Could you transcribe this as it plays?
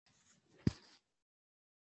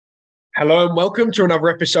Hello and welcome to another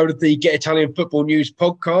episode of the Get Italian Football News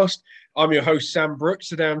podcast. I'm your host, Sam Brooks.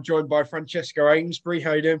 Today I'm joined by Francesco Amesbury.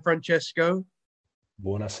 How are you doing, Francesco?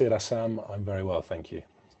 Buonasera, Sam. I'm very well, thank you.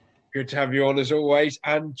 Good to have you on as always.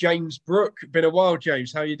 And James Brooke. Been a while,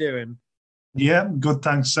 James. How are you doing? Yeah, good,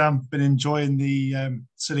 thanks, Sam. Been enjoying the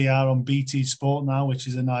Serie A on BT Sport now, which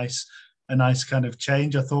is a nice kind of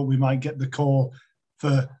change. I thought we might get the call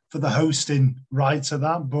for the hosting rights of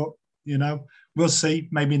that, but we'll see.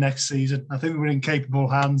 Maybe next season. I think we're in capable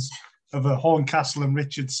hands of Horncastle and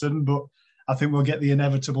Richardson, but I think we'll get the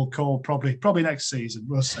inevitable call probably next season.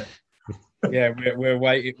 We'll see. Yeah, we're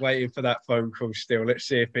waiting for that phone call still. Let's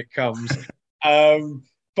see if it comes.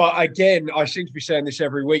 But again, I seem to be saying this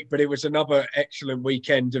every week, but it was another excellent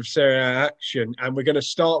weekend of Serie A action. And we'll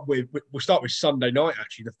start with Sunday night,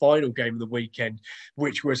 actually, the final game of the weekend,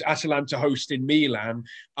 which was Atalanta hosting Milan.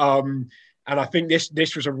 And I think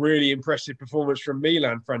this was a really impressive performance from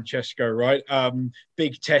Milan, Francesco, right?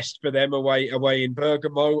 Big test for them away in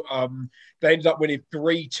Bergamo. They ended up winning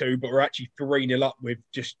 3-2, but were actually 3-0 up with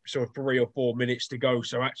just sort of 3 or 4 minutes to go.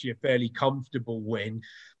 So actually a fairly comfortable win.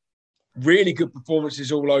 Really good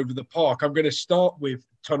performances all over the park. I'm going to start with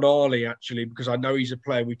Tonali, actually, because I know he's a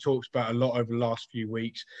player we talked about a lot over the last few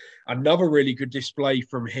weeks. Another really good display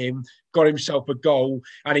from him. Got himself a goal,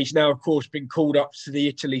 and he's now, of course, been called up to the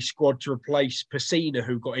Italy squad to replace Pessina,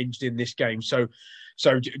 who got injured in this game. So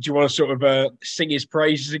do you want to sort of sing his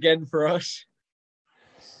praises again for us?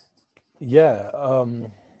 Yeah,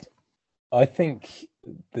 I think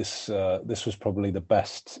this was probably the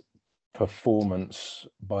best performance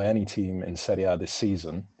by any team in Serie A this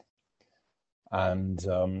season, and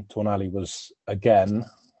Tonali was again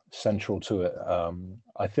central to it.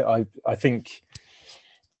 I think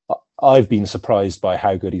I've been surprised by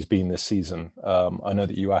how good he's been this season. I know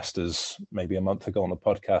that you asked us maybe a month ago on the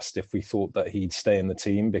podcast if we thought that he'd stay in the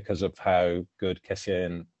team because of how good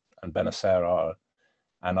Kessie and Bennacer are.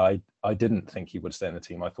 And I didn't think he would stay in the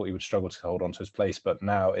team. I thought he would struggle to hold on to his place. But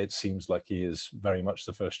now it seems like he is very much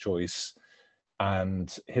the first choice.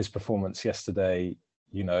 And his performance yesterday,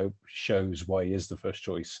 shows why he is the first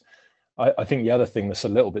choice. I think the other thing that's a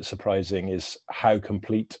little bit surprising is how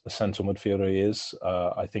complete a central midfielder he is.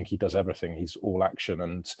 I think he does everything. He's all action.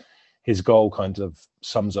 And his goal kind of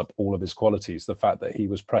sums up all of his qualities. The fact that he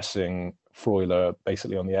was pressing Freuler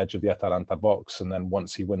basically on the edge of the Atalanta box. And then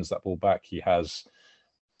once he wins that ball back, he has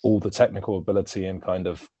all the technical ability and kind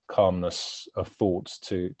of calmness of thought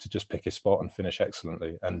to just pick his spot and finish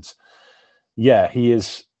excellently. And yeah,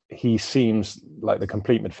 he seems like the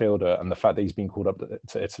complete midfielder, and the fact that he's been called up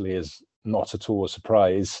to Italy is not at all a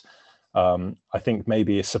surprise. I think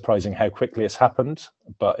maybe it's surprising how quickly it's happened,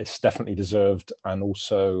 but it's definitely deserved. And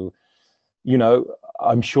also,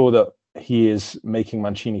 I'm sure that he is making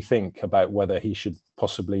Mancini think about whether he should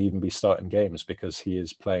possibly even be starting games because he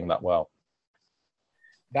is playing that well.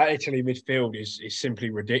 That Italy midfield is simply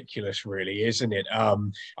ridiculous, really, isn't it?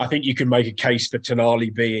 I think you can make a case for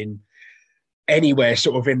Tonali being anywhere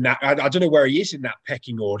sort of in that. I don't know where he is in that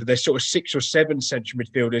pecking order. There's sort of 6 or 7 central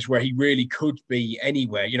midfielders where he really could be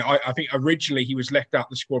anywhere. I think originally he was left out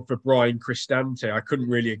the squad for Brian Cristante. I couldn't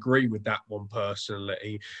really agree with that one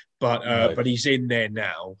personally, but he's in there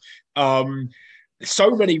now.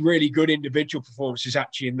 So many really good individual performances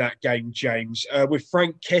actually in that game, James. With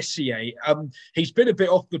Franck Kessie, he's been a bit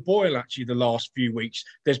off the boil actually the last few weeks.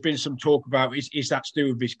 There's been some talk about is that to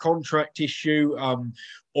do with his contract issue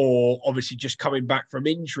or obviously just coming back from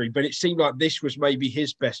injury. But it seemed like this was maybe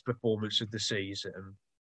his best performance of the season.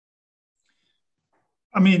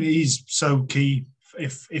 I mean, he's so key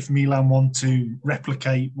if Milan want to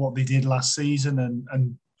replicate what they did last season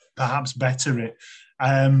and perhaps better it.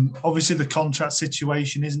 Obviously, the contract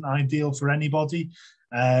situation isn't ideal for anybody,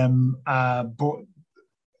 but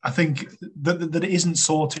I think that it isn't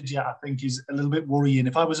sorted yet, I think is a little bit worrying.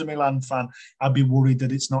 If I was a Milan fan, I'd be worried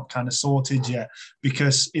that it's not kind of sorted yet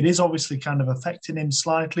because it is obviously kind of affecting him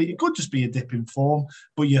slightly. It could just be a dip in form,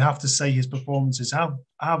 but you'd have to say his performances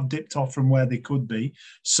have dipped off from where they could be.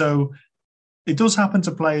 So it does happen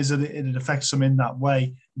to players that it affects them in that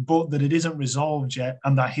way, but that it isn't resolved yet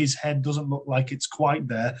and that his head doesn't look like it's quite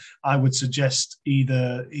there. I would suggest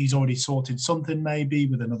either he's already sorted something maybe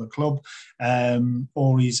with another club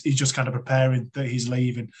or he's just kind of preparing that he's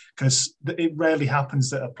leaving, because it rarely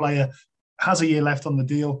happens that a player has a year left on the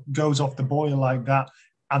deal, goes off the boil like that,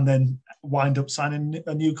 and then wind up signing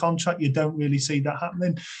a new contract. You don't really see that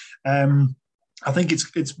happening. I think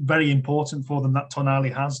it's very important for them that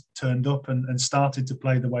Tonali has turned up and started to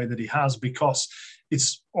play the way that he has, because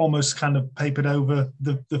it's almost kind of papered over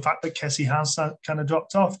the fact that Kessie has kind of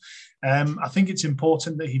dropped off. I think it's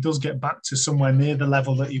important that he does get back to somewhere near the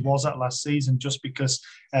level that he was at last season, just because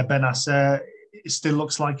Benacer, it still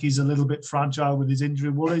looks like he's a little bit fragile with his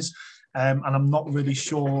injury worries. And I'm not really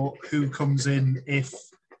sure who comes in if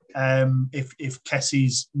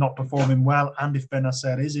Kessie's not performing well and if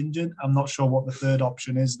Benacer is injured. I'm not sure what the third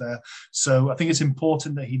option is there. So I think it's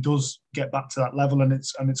important that he does get back to that level, and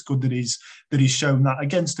it's good that he's shown that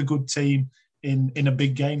against a good team in a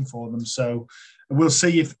big game for them. So we'll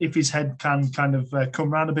see if his head can kind of come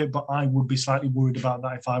round a bit, but I would be slightly worried about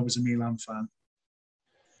that if I was a Milan fan.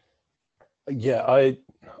 Yeah, I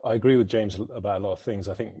agree with James about a lot of things.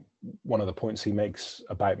 I think one of the points he makes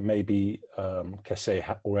about maybe Kessie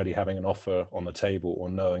already having an offer on the table, or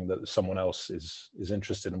knowing that someone else is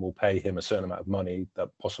interested and will pay him a certain amount of money that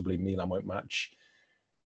possibly Milan won't match,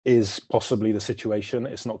 is possibly the situation.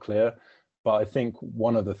 It's not clear. But I think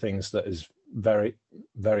one of the things that is very,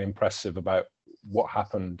 very impressive about what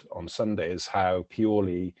happened on Sunday is how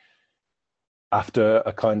Pioli, after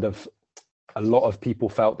a lot of people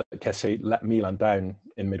felt that Kessie let Milan down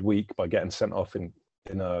in midweek by getting sent off in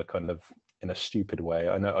a stupid way.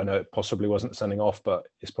 I know it possibly wasn't sending off, but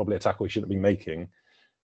it's probably a tackle he shouldn't be making.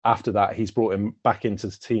 After that, he's brought him back into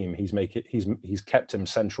the team. He's kept him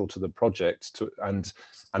central to the project, and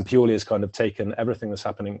Pioli has kind of taken everything that's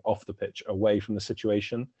happening off the pitch away from the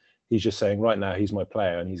situation. He's just saying, right now, he's my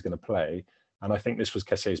player and he's going to play. And I think this was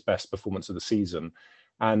Kessie's best performance of the season.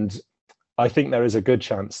 And I think there is a good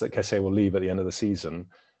chance that Kessie will leave at the end of the season,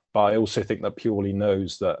 but I also think that Pioli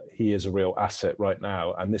knows that he is a real asset right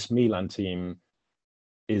now, and this Milan team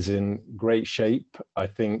is in great shape. I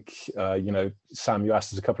think Sam, you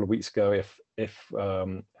asked us a couple of weeks ago if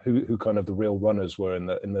who kind of the real runners were in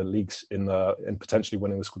the leagues in potentially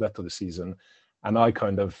winning the Scudetto this season, and I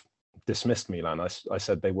kind of dismissed Milan. I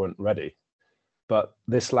said they weren't ready, but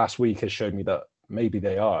this last week has showed me that maybe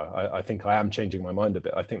they are. I think I am changing my mind a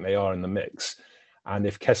bit. I think they are in the mix. And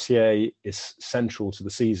if Kessie is central to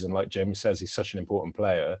the season, like James says, he's such an important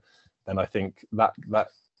player, then I think that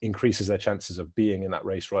increases their chances of being in that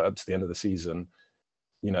race right up to the end of the season,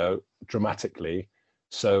 dramatically.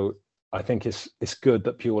 So I think it's good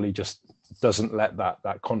that Pioli just doesn't let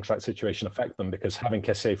that contract situation affect them, because having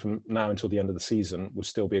Kessie from now until the end of the season would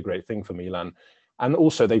still be a great thing for Milan. And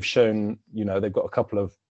also they've shown, they've got a couple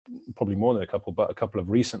of, probably more than a couple, but a couple of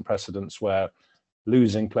recent precedents where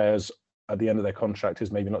losing players at the end of their contract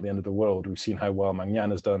is maybe not the end of the world. We've seen how well Maignan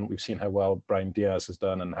has done. We've seen how well Brahim Diaz has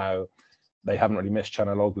done, and how they haven't really missed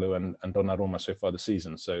Çalhanoğlu and Donnarumma so far this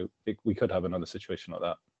season. So we could have another situation like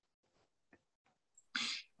that.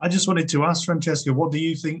 I just wanted to ask Francesco, what do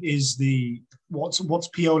you think is what's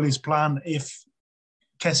Pioli's plan if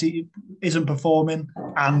Kessie isn't performing,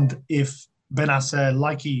 and if Benacer,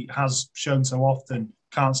 like he has shown so often,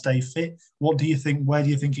 can't stay fit? Where do you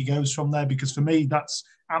think he goes from there? Because for me, that's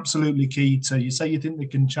absolutely key to, you say you think they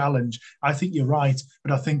can challenge. I think you're right,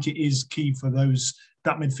 but I think it is key for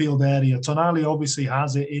that midfield area. Tonali obviously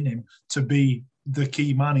has it in him to be the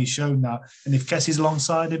key man. He's shown that. And if Kessie's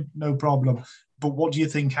alongside him, no problem. But what do you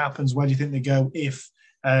think happens? Where do you think they go if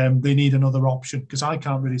they need another option? Because I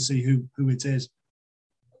can't really see who it is.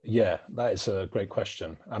 Yeah, that is a great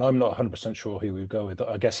question. And I'm not 100% sure who we go with.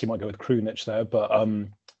 I guess he might go with Krunic there. But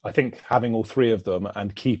I think having all three of them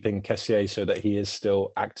and keeping Kessie so that he is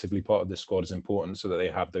still actively part of this squad is important, so that they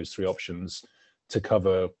have those three options to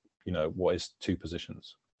cover, what is two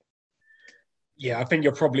positions. Yeah, I think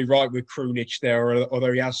you're probably right with Krunic there,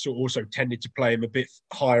 although he has also tended to play him a bit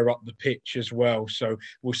higher up the pitch as well. So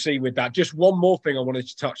we'll see with that. Just one more thing I wanted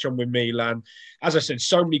to touch on with Milan. As I said,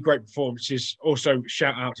 so many great performances. Also,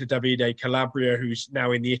 shout out to Davide Calabria, who's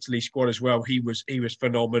now in the Italy squad as well. He was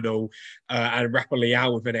phenomenal, and Rafa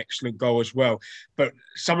Leao with an excellent goal as well. But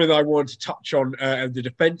something that I wanted to touch on at the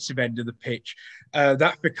defensive end of the pitch,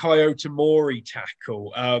 that Fikayo Tomori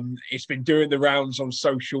tackle. It's been doing the rounds on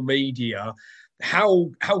social media. How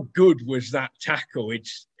good was that tackle?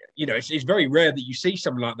 It's very rare that you see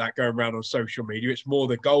something like that going around on social media. It's more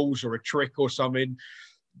the goals or a trick or something.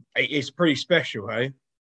 It's pretty special, hey?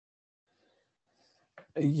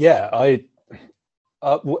 Yeah,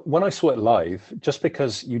 when I saw it live, just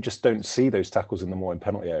because you just don't see those tackles in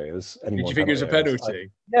penalty areas anymore. Did you think it was a penalty?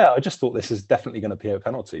 I just thought this is definitely going to be a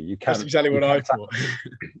penalty. You can't. That's exactly what I thought.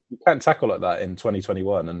 You can't tackle like that in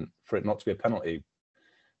 2021 and for it not to be a penalty.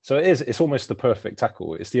 So it's almost the perfect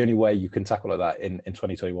tackle. It's the only way you can tackle like that in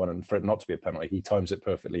 2021, and for it not to be a penalty. He times it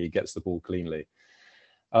perfectly. He gets the ball cleanly.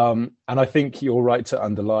 And I think you're right to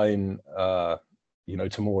underline,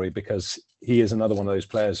 Tomori, because he is another one of those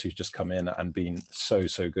players who's just come in and been so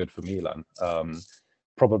good for Milan.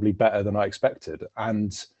 probably better than I expected.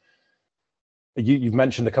 And you've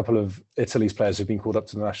mentioned a couple of Italy's players who've been called up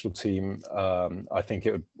to the national team. I think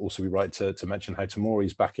it would also be right to mention how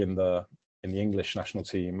Tomori's back in the English national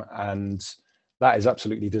team, and that is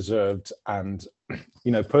absolutely deserved. And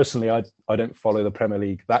personally, I don't follow the Premier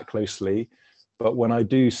League that closely, but when I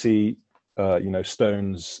do see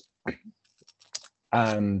Stones,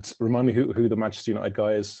 and remind me who the Manchester United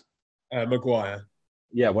guy is. Maguire.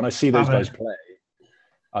 Yeah, when I see those guys play,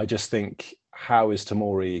 I just think, how is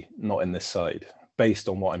Tomori not in this side based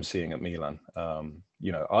on what I'm seeing at Milan?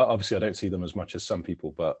 Obviously I don't see them as much as some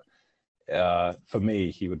people, but for me,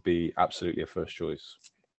 he would be absolutely a first choice.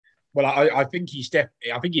 Well, I think he's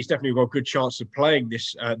definitely got a good chance of playing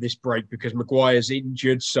this break, because Maguire's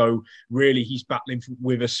injured, so really he's battling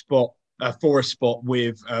with a spot. For a spot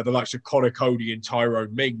with the likes of Connor Cody and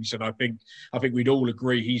Tyrone Mings, and I think we'd all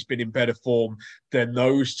agree he's been in better form than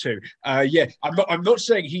those two. I'm not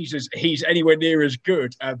saying he's anywhere near as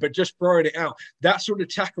good, but just throwing it out, that sort of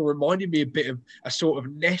tackle reminded me a bit of a sort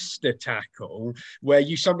of Nesta tackle, where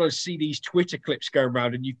you sometimes see these Twitter clips going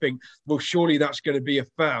around and you think, well, surely that's going to be a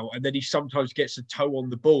foul, and then he sometimes gets a toe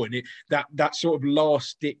on the ball, and that sort of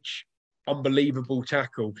last ditch unbelievable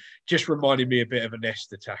tackle just reminded me a bit of a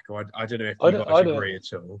Nesta tackle. I don't know if you guys agree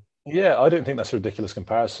at all. Yeah, I don't think that's a ridiculous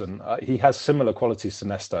comparison. He has similar qualities to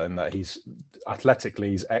Nesta in that he's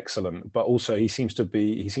athletically he's excellent, but also he seems to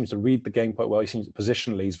read the game quite well. He seems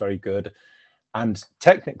positionally he's very good, and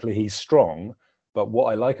technically he's strong. But what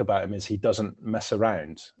I like about him is he doesn't mess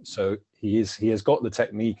around. So he has got the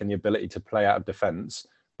technique and the ability to play out of defence,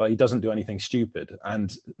 but he doesn't do anything stupid.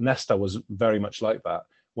 And Nesta was very much like that.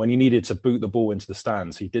 When he needed to boot the ball into the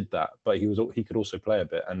stands, he did that, but he could also play a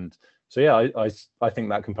bit. And so, yeah, I think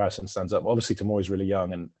that comparison stands up. Obviously, Tomori's really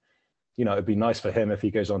young, and it'd be nice for him if he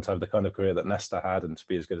goes on to have the kind of career that Nesta had and to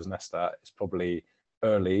be as good as Nesta. It's probably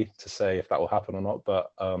early to say if that will happen or not,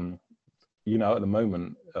 but at the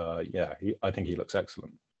moment, I think he looks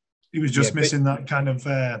excellent. He was just missing that kind of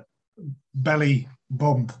belly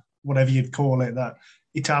bump, whatever you'd call it, that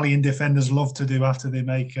Italian defenders love to do after they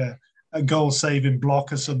make a goal-saving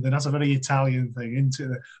block or something. That's a very Italian thing,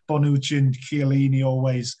 isn't it? Bonucci and Chiellini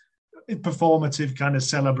always performative kind of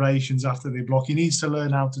celebrations after they block. He needs to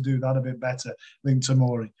learn how to do that a bit better than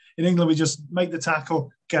Tomori. In England, we just make the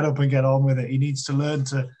tackle, get up and get on with it. He needs to learn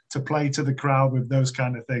to play to the crowd with those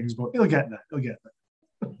kind of things, but he'll get there.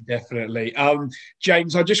 Definitely.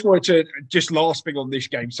 James, I just wanted to last thing on this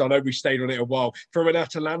game, so I know we stayed on it a while. From an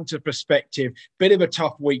Atalanta perspective, bit of a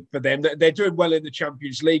tough week for them. They're doing well in the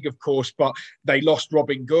Champions League, of course, but they lost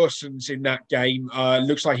Robin Gosens in that game.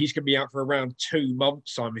 Looks like he's going to be out for around 2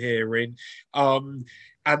 months, I'm hearing. And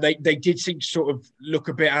they did seem to sort of look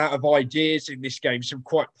a bit out of ideas in this game. Some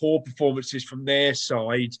quite poor performances from their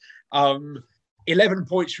side. 11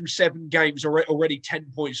 points from 7 games, already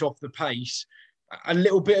 10 points off the pace. A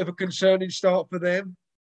little bit of a concerning start for them?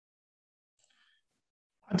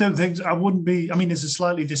 I don't think I wouldn't be. I mean, it's a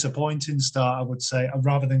slightly disappointing start, I would say,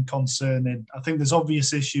 rather than concerning. I think there's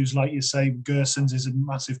obvious issues, like you say. Gersons is a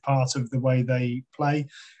massive part of the way they play,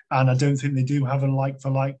 and I don't think they do have a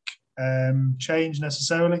like-for-like change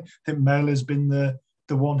necessarily. I think Merla's been the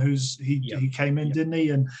one he came in, didn't he?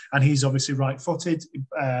 And he's obviously right-footed,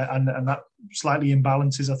 and that slightly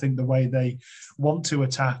imbalances, I think, the way they want to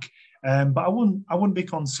attack. But I wouldn't be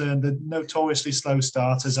concerned. They're notoriously slow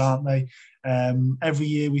starters, aren't they? Every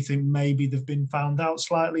year we think maybe they've been found out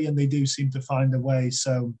slightly, and they do seem to find a way.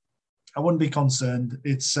 So I wouldn't be concerned.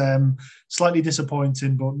 It's slightly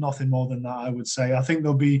disappointing, but nothing more than that, I would say. I don't think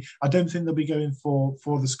they'll be going for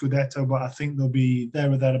the Scudetto, but I think they'll be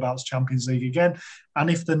there or thereabouts Champions League again. And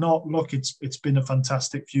if they're not, look, it's been a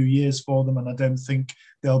fantastic few years for them, and I don't think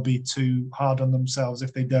they'll be too hard on themselves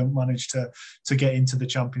if they don't manage to get into the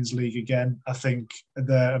Champions League again. I think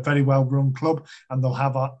they're a very well-run club, and they'll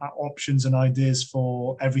have options and ideas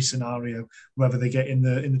for every scenario, whether they get in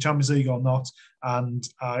the Champions League or not. And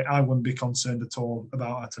I wouldn't be concerned at all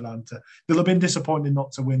about Atalanta. They'll have been disappointed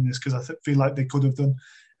not to win this, because I feel like they could have done.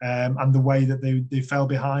 And the way that they fell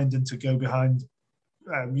behind, and to go behind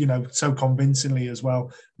so convincingly as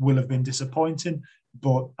well, will have been disappointing,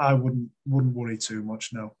 but I wouldn't worry too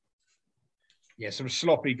much, no. Yeah, some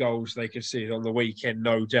sloppy goals they conceded on the weekend,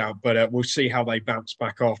 no doubt, but we'll see how they bounce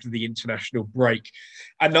back after the international break.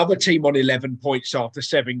 Another team on 11 points after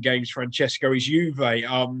 7 games, Francesco, is Juve.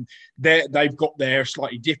 They've got their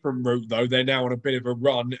slightly different route, though. They're now on a bit of a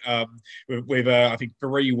run with I think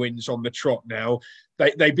 3 wins on the trot now.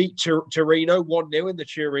 They beat Torino 1-0 in the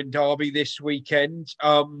Turin derby this weekend.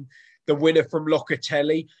 the winner from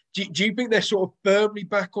Locatelli. Do you think they're sort of firmly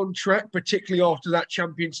back on track, particularly after that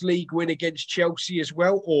Champions League win against Chelsea as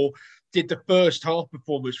well? Or did the first half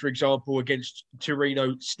performance, for example, against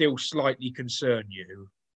Torino still slightly concern you?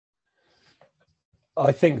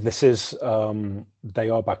 I think this is, they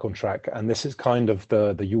are back on track. And this is kind of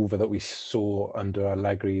the Juve that we saw under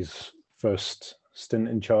Allegri's first stint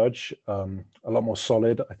in charge. A lot more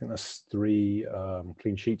solid. I think that's 3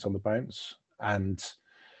 clean sheets on the bounce. And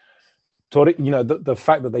the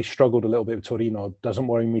fact that they struggled a little bit with Torino doesn't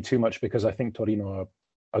worry me too much, because I think Torino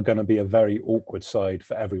are going to be a very awkward side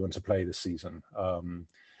for everyone to play this season.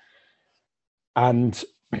 And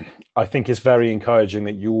I think it's very encouraging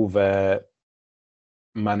that Juve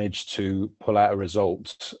managed to pull out a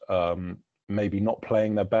result, maybe not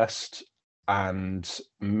playing their best and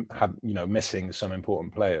missing some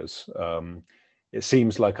important players. It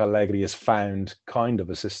seems like Allegri has found kind of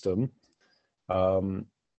a system.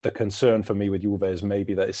 The concern for me with Juve is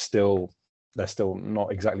maybe that they're still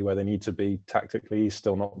not exactly where they need to be tactically,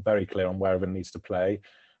 still not very clear on where everyone needs to play.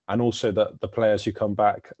 And also that the players who come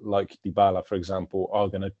back, like Dybala, for example, are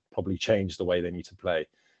going to probably change the way they need to play.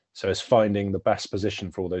 So it's finding the best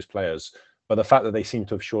position for all those players. But the fact that they seem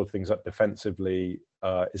to have shored things up defensively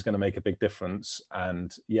is going to make a big difference.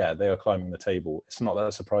 And yeah, they are climbing the table. It's not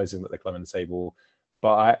that surprising that they're climbing the table.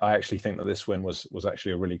 But I actually think that this win was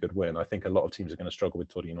actually a really good win. I think a lot of teams are going to struggle with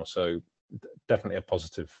Torino. So definitely a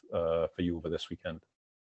positive for Juve this weekend.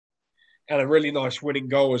 And a really nice winning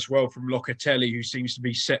goal as well from Locatelli, who seems to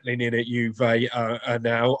be settling in at Juve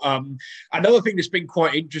now. Another thing that's been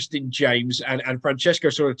quite interesting, James, and Francesco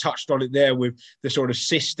sort of touched on it there with the sort of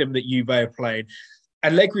system that Juve are playing.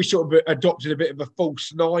 Allegri sort of adopted a bit of a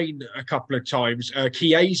false 9 a couple of times.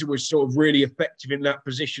 Chiesa was sort of really effective in that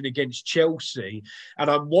position against Chelsea. And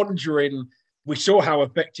I'm wondering, we saw how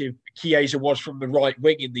effective Chiesa was from the right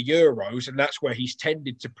wing in the Euros, and that's where he's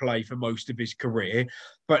tended to play for most of his career.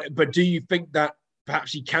 But do you think that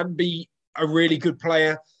perhaps he can be a really good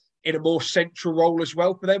player in a more central role as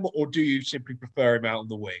well for them, or do you simply prefer him out on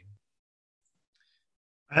the wing?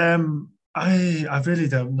 I really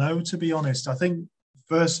don't know, to be honest. I think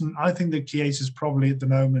that Chiesa is probably at the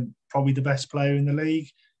moment the best player in the league.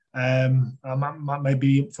 That may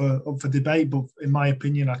be up for debate, but in my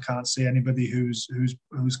opinion, I can't see anybody who's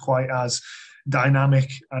quite as dynamic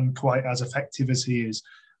and quite as effective as he is.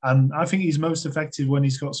 And I think he's most effective when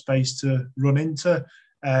he's got space to run into.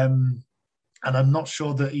 And I'm not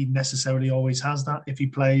sure that he necessarily always has that if he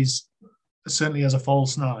plays, certainly as a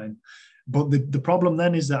false 9. But the problem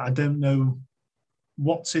then is that I don't know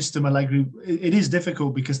what system Allegri. It is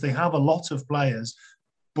difficult because they have a lot of players,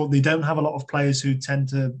 but they don't have a lot of players who tend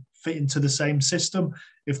to fit into the same system,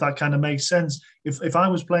 if that kind of makes sense. If I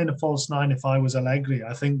was playing a false 9, if I was Allegri,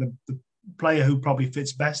 I think the player who probably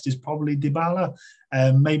fits best is probably Dybala,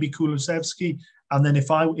 maybe Kulusevski. And then if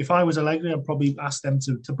I was Allegri, I'd probably ask them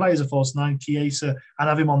to play as a false 9, Chiesa, and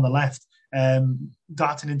have him on the left,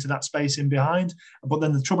 darting into that space in behind. But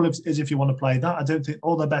then the trouble is if you want to play that, I don't think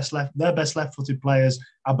all their best left-footed players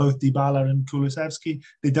are both Dybala and Kulusevski.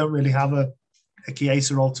 They don't really have a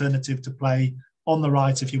Chiesa alternative to play on the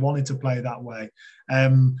right if you wanted to play that way.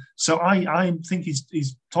 So I think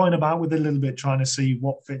he's toying about with it a little bit, trying to see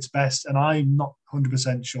what fits best. And I'm not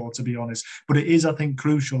 100% sure, to be honest. But it is, I think,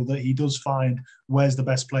 crucial that he does find where's the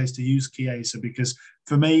best place to use Chiesa, because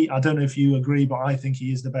for me, I don't know if you agree, but I think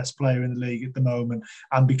he is the best player in the league at the moment.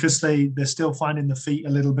 And because they're still finding the feet a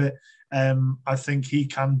little bit, I think he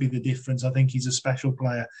can be the difference. I think he's a special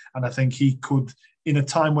player, and I think he could, in a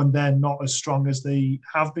time when they're not as strong as they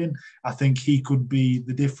have been, I think he could be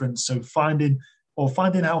the difference. So finding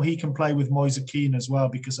how he can play with Moise Kean as well,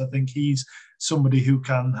 because I think he's somebody who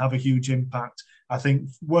can have a huge impact. I think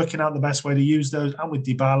working out the best way to use those, and with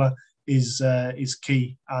Dybala, is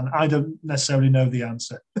key. And I don't necessarily know the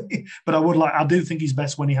answer, but I do think he's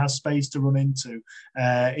best when he has space to run into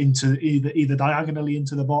either diagonally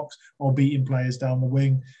into the box or beating players down the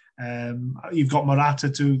wing. You've got Morata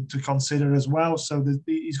to consider as well. So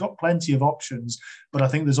he's got plenty of options, but I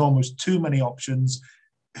think there's almost too many options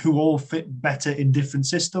who all fit better in different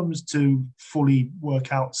systems to fully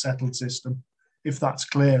work out settled system. If that's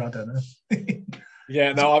clear, I don't know.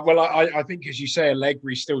 Yeah, no, I think, as you say,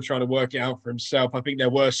 Allegri's still trying to work it out for himself. I think there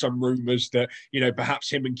were some rumours that, perhaps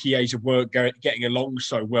him and Chiesa weren't getting along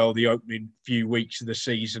so well the opening few weeks of the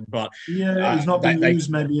season. But yeah, he's not been used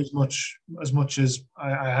maybe as much as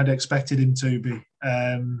I had expected him to be.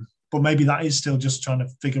 But maybe that is still just trying to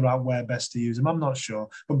figure out where best to use him. I'm not sure.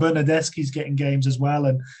 But Bernardeschi's getting games as well,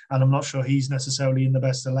 and I'm not sure he's necessarily in the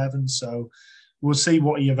best 11. So we'll see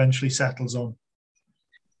what he eventually settles on.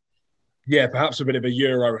 Yeah, perhaps a bit of a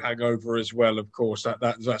Euro hangover as well. Of course,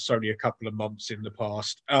 that's only a couple of months in the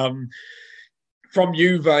past. From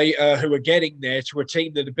Juve, who are getting there, to a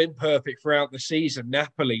team that have been perfect throughout the season,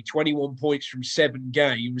 Napoli, 21 points from 7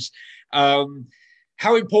 games.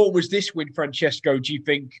 How important was this win, Francesco, do you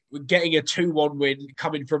think, getting a 2-1 win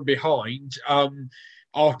coming from behind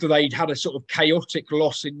after they'd had a sort of chaotic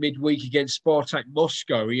loss in midweek against Spartak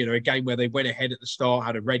Moscow, a game where they went ahead at the start,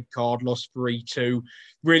 had a red card, lost 3-2.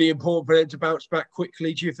 Really important for them to bounce back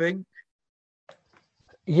quickly, do you think?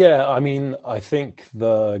 Yeah, I mean, I think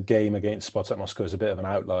the game against Spartak Moscow is a bit of an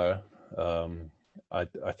outlier. I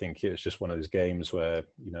think it's just one of those games where,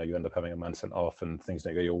 you end up having a man sent off and things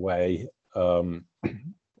don't go your way. And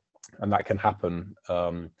that can happen.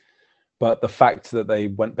 But the fact that they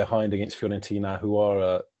went behind against Fiorentina, who are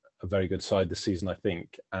a very good side this season, I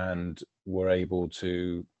think, and were able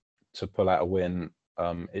to pull out a win,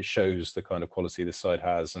 it shows the kind of quality this side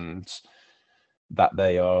has, and that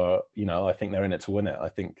they are, I think they're in it to win it. I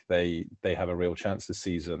think they have a real chance this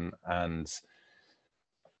season, and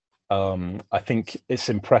I think it's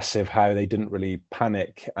impressive how they didn't really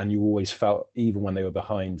panic, and you always felt, even when they were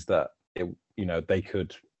behind, that they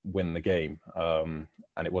could win the game,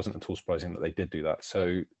 and it wasn't at all surprising that they did do that.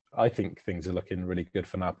 So I think things are looking really good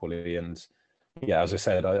for Napoli, and yeah, as I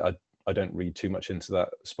said, I don't read too much into that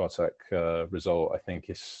Spartak result. I think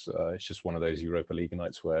it's just one of those Europa League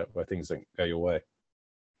nights where things don't go your way.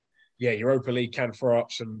 Yeah, Europa League can throw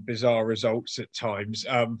up some bizarre results at times.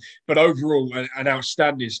 But overall, an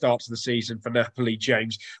outstanding start to the season for Napoli,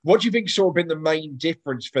 James. What do you think sort of been the main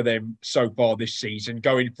difference for them so far this season,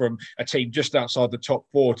 going from a team just outside the top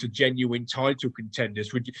 4 to genuine title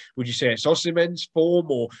contenders? Would you say it's Osimhen's form,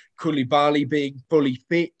 or Koulibaly being fully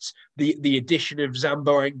fit, the addition of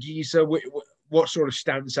Zambo Anguissa? What sort of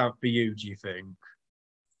stands out for you, do you think?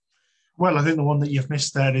 Well, I think the one that you've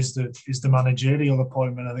missed there is the managerial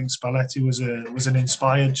appointment. I think Spalletti was an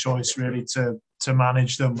inspired choice, really, to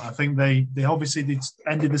manage them. I think they obviously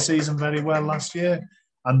ended the season very well last year,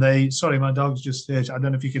 and sorry, my dog's just here. I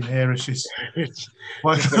don't know if you can hear her. She's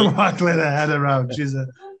waggling her head around. She's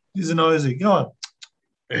a noisy. Go on.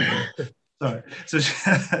 Sorry.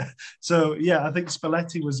 So yeah, I think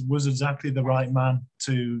Spalletti was exactly the right man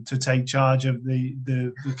to take charge of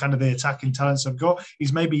the kind of the attacking talents I've got.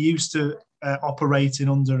 He's maybe used to operating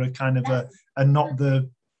under a kind of a not the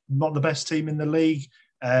best team in the league,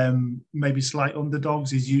 maybe slight underdogs.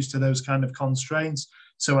 He's used to those kind of constraints.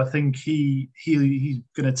 So I think he's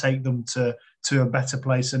going to take them to a better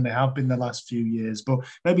place than they have been the last few years. But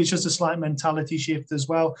maybe it's just a slight mentality shift as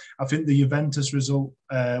well. I think the Juventus result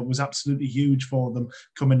was absolutely huge for them,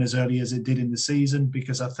 coming as early as it did in the season,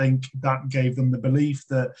 because I think that gave them the belief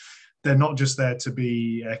that they're not just there to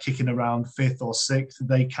be kicking around 5th or 6th.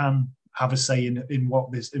 They can have a say in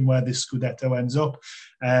where this Scudetto ends up,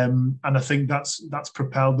 and I think that's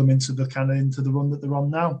propelled them into the run that they're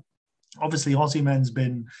on now. Obviously, Osimhen's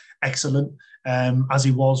been excellent, as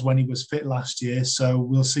he was when he was fit last year. So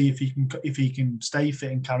we'll see if he can stay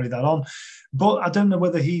fit and carry that on. But I don't know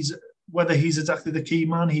whether he's exactly the key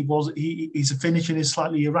man. He's finishing is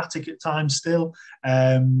slightly erratic at times still.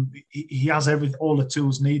 He has all the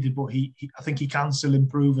tools needed, but I think he can still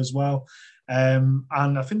improve as well. And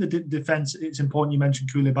I think the defence, it's important you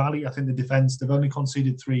mentioned Koulibaly. I think the defence, they've only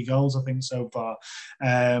conceded 3 goals, I think, so far.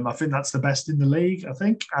 I think that's the best in the league, I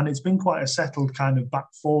think. And it's been quite a settled kind of back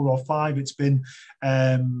 4 or 5. It's been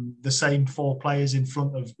the same 4 players in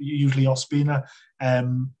front of usually Ospina,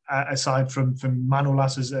 aside from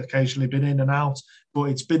Manolas has occasionally been in and out. But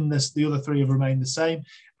it's been the other 3 have remained the same.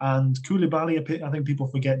 And Koulibaly, I think people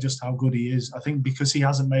forget just how good he is. I think because he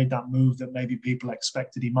hasn't made that move that maybe people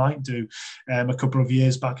expected he might do a couple of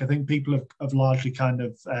years back, I think people have largely kind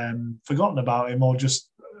of forgotten about him, or just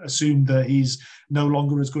assumed that he's no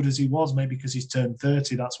longer as good as he was, maybe because he's turned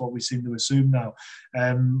 30. That's what we seem to assume now.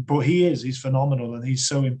 But he's phenomenal, and he's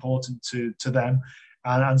so important to them.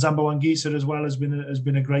 And Zambo Anguissa as well has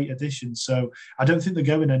been a great addition. So I don't think they're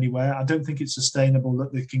going anywhere. I don't think it's sustainable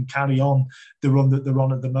that they can carry on the run that they're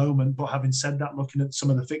on at the moment. But having said that, looking at some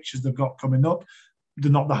of the fixtures they've got coming up,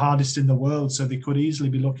 they're not the hardest in the world. So they could easily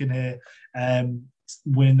be looking here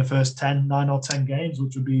winning the first 9 or 10 games,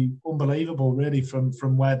 which would be unbelievable, really, from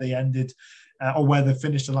where they ended. Or where they've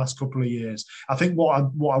finished the last couple of years. I think what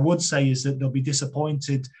I would say is that they'll be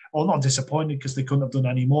disappointed, or not disappointed because they couldn't have done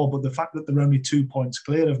any more, but the fact that they're only 2 points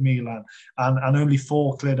clear of Milan and only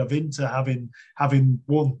 4 clear of Inter, having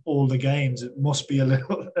won all the games, it must be a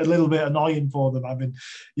little bit annoying for them.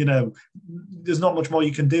 There's not much more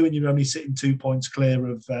you can do when you're only sitting 2 points clear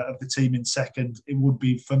of the team in second. It would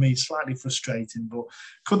be, for me, slightly frustrating, but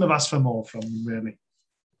couldn't have asked for more from them, really.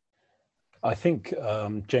 I think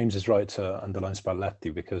James is right to underline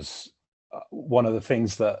Spalletti, because one of the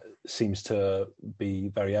things that seems to be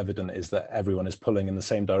very evident is that everyone is pulling in the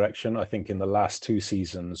same direction. I think in the last 2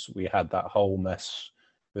 seasons, we had that whole mess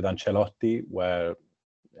with Ancelotti where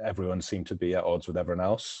everyone seemed to be at odds with everyone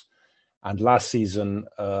else. And last season,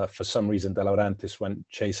 for some reason, De Laurentiis went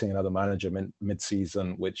chasing another manager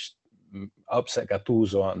mid-season, which upset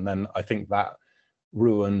Gattuso. And then I think that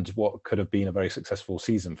ruined what could have been a very successful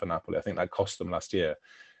season for Napoli. I think that cost them last year.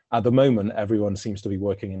 At the moment, everyone seems to be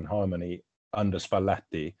working in harmony under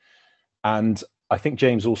Spalletti. And I think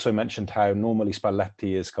James also mentioned how normally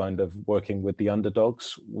Spalletti is kind of working with the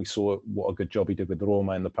underdogs. We saw what a good job he did with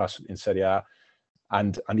Roma in the past in Serie A.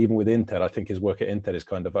 And even with Inter, I think his work at Inter is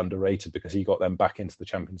kind of underrated because he got them back into the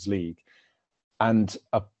Champions League. And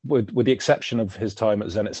with the exception of his time at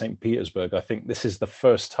Zenit St. Petersburg, I think this is the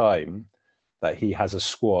first time that he has a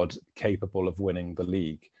squad capable of winning the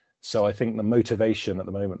league. So I think the motivation at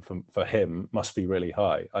the moment for him must be really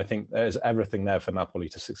high. I think there's everything there for Napoli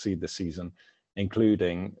to succeed this season,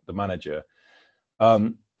 including the manager.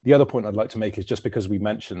 The other point I'd like to make is just because we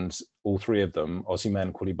mentioned all three of them,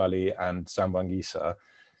 Osimhen, Koulibaly and Zambanguisa,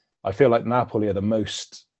 I feel like Napoli are the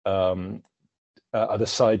most are the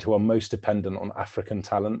side who are most dependent on African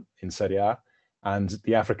talent in Serie A, and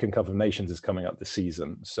the African Cup of Nations is coming up this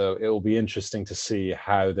season. So it will be interesting to see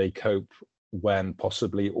how they cope when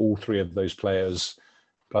possibly all three of those players,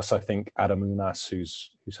 plus I think Adam Unas, who's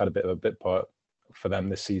had a bit of a bit part for them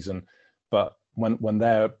this season, but when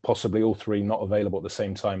they're possibly all three not available at the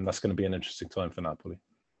same time, that's going to be an interesting time for Napoli.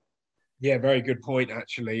 Yeah, very good point,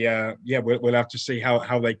 actually. We'll have to see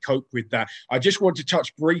how they cope with that. I just want to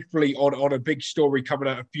touch briefly on a big story coming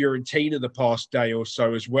out of Fiorentina the past day or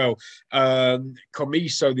so as well.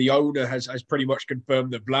 Comiso, the owner, has pretty much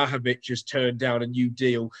confirmed that Vlahovic has turned down a new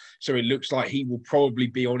deal. So it looks like he will probably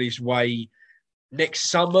be on his way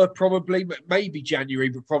next summer, probably, maybe January,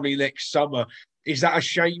 but probably next summer. Is that a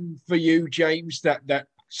shame for you, James, that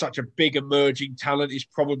such a big emerging talent is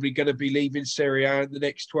probably going to be leaving Serie A in the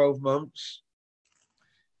next 12 months?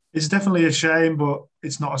 It's definitely a shame, but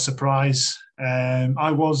it's not a surprise.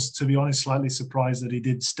 I was, to be honest, slightly surprised that he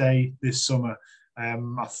did stay this summer.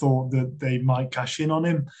 I thought that they might cash in on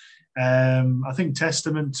him. I think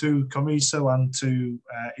testament to Comiso and to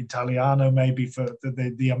Italiano, maybe, for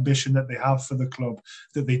the ambition that they have for the club,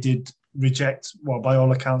 that they did reject, well, by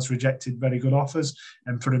all accounts, rejected very good offers,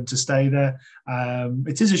 and for him to stay there.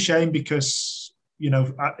 It is a shame because,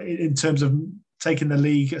 in terms of taking the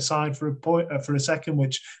league aside for a second,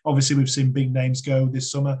 which obviously we've seen big names go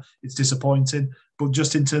this summer, it's disappointing. But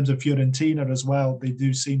just in terms of Fiorentina as well, they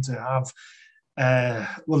do seem to have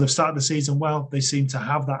they've started the season well. They seem to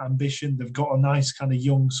have that ambition. They've got a nice kind of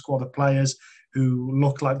young squad of players who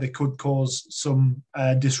look like they could cause some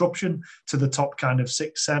disruption to the top kind of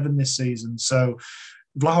 6-7 this season. So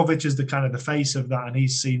Vlahovic is the kind of the face of that, and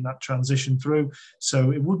he's seen that transition through.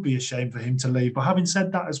 So it would be a shame for him to leave. But having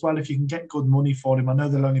said that as well, if you can get good money for him, I know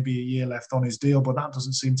there'll only be a year left on his deal, but that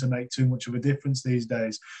doesn't seem to make too much of a difference these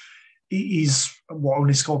days. He's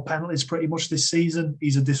only scored penalties pretty much this season.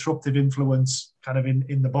 He's a disruptive influence kind of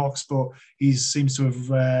in the box, but he seems to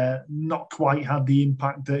have not quite had the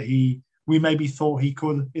impact that we maybe thought he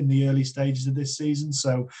could in the early stages of this season.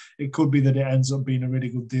 So it could be that it ends up being a really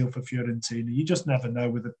good deal for Fiorentina. You just never know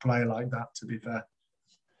with a player like that, to be fair.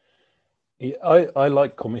 I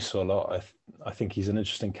like Comiso a lot. I think he's an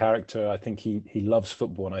interesting character. I think he loves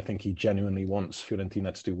football, and I think he genuinely wants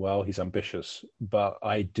Fiorentina to do well. He's ambitious, but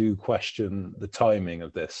I do question the timing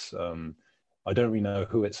of this. I don't really know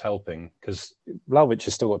who it's helping, because Vlahovic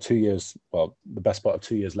has still got 2 years, well, the best part of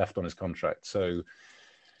 2 years left on his contract. So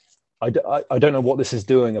I don't know what this is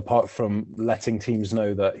doing apart from letting teams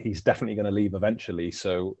know that he's definitely going to leave eventually.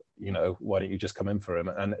 So, why don't you just come in for him?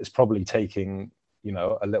 And it's probably taking,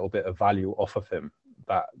 a little bit of value off of him,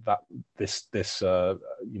 this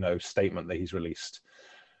statement that he's released.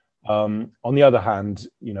 On the other hand,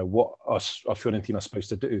 what are Fiorentina supposed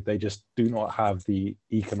to do? They just do not have the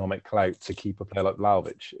economic clout to keep a player like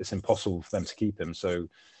Vlahovic. It's impossible for them to keep him. So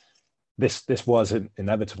this was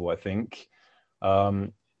inevitable, I think.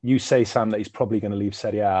 You say, Sam, that he's probably going to leave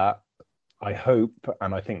Serie A. I hope,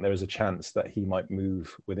 and I think there is a chance that he might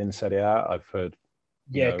move within Serie A. I've heard.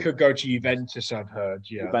 Could go to Juventus, I've heard.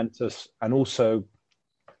 Yeah. Juventus, and also,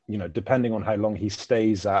 depending on how long he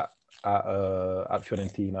stays at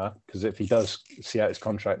Fiorentina, because if he does see out his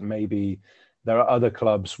contract, maybe there are other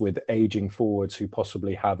clubs with aging forwards who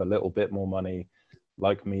possibly have a little bit more money,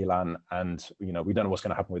 like Milan, and we don't know what's going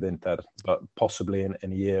to happen with Inter, but possibly in a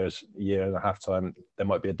year and a half time, there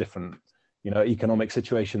might be a different economic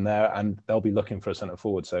situation there, and they'll be looking for a centre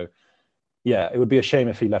forward. So yeah, it would be a shame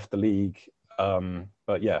if he left the league.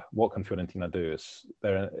 But yeah, what can Fiorentina do?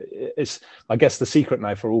 I guess the secret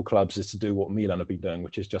now for all clubs is to do what Milan have been doing,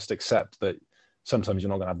 which is just accept that sometimes you're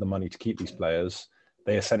not going to have the money to keep these players.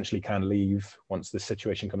 They essentially can leave once this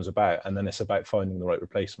situation comes about, and then it's about finding the right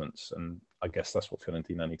replacements. And I guess that's what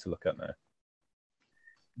Fiorentina need to look at now.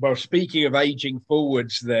 Well, speaking of ageing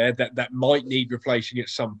forwards there, that might need replacing at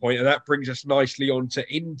some point, and that brings us nicely on to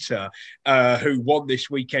Inter, who won this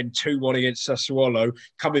weekend 2-1 against Sassuolo,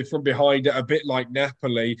 coming from behind a bit like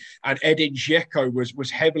Napoli, and Edin Dzeko was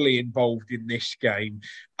heavily involved in this game.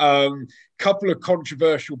 Couple of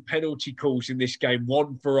controversial penalty calls in this game,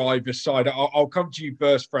 one for either side. I'll come to you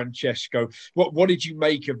first, Francesco. What did you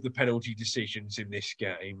make of the penalty decisions in this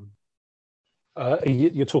game?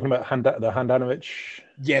 You're talking about the Handanovic?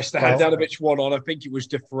 Yes, the Handanovic one on. I think it was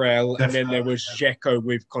De Frel, and then there was Dzeko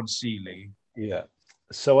with Consili. Yeah.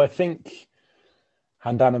 So I think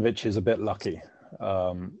Handanovic is a bit lucky.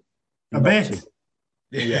 A bit?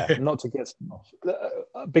 Not to get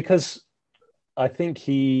because I think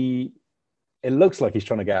it looks like he's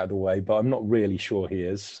trying to get out of the way, but I'm not really sure he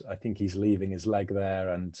is. I think he's leaving his leg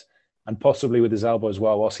there and possibly with his elbow as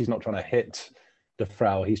well, whilst he's not trying to hit De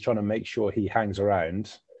Frel, he's trying to make sure he hangs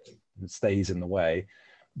around and stays in the way.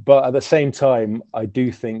 But at the same time, I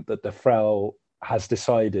do think that De Frel has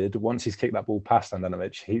decided, once he's kicked that ball past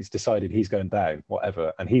Handanovic, he's decided he's going down,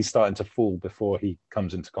 whatever, and he's starting to fall before he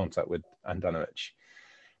comes into contact with Handanovic.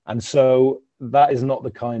 And so that is not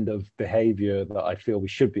the kind of behaviour that I feel we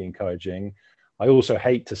should be encouraging. I also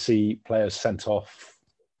hate to see players sent off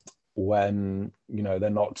when, they're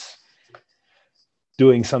not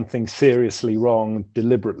doing something seriously wrong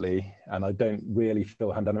deliberately, and I don't really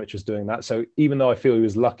feel Handanovic was doing that. So even though I feel he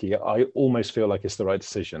was lucky, I almost feel like it's the right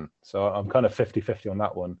decision. So I'm kind of 50-50 on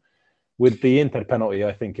that one. With the Inter penalty,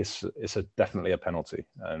 I think it's definitely a penalty,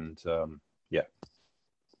 and yeah.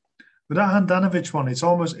 But that Handanovic one,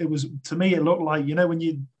 to me, it looked like, when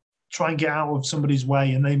you try and get out of somebody's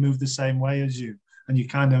way and they move the same way as you, and you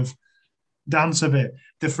kind of dance a bit.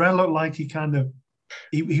 De Frel looked like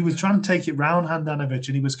he was trying to take it round Handanovic,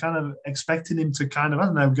 and he was kind of expecting him to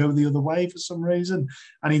go the other way for some reason.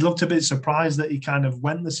 And he looked a bit surprised that he kind of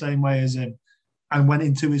went the same way as him and went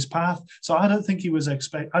into his path. So I don't think he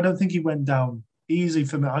went down easy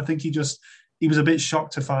for me. I think he was a bit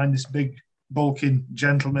shocked to find this big bulking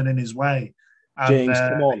gentleman in his way. And, James,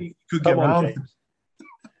 come on. He could get round. James.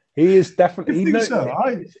 He is definitely.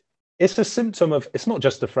 It's a symptom of. It's not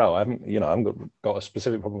just De Frel. I haven't got a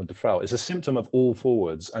specific problem with De Frel. It's a symptom of all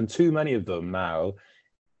forwards, and too many of them now.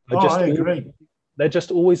 I agree. They're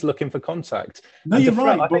just always looking for contact. No, you're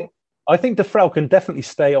right. I think De Frel can definitely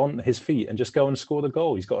stay on his feet and just go and score the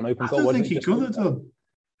goal. He's got an open goal. I don't think he could have done.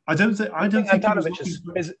 I don't think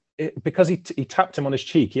because he tapped him on his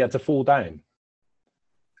cheek. He had to fall down.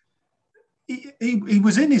 He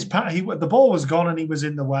was in his path. The ball was gone, and he was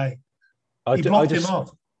in the way. He blocked him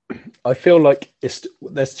off. I feel like it's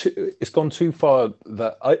gone too far.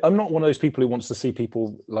 That I'm not one of those people who wants to see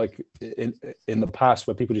people like in the past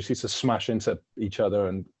where people just used to smash into each other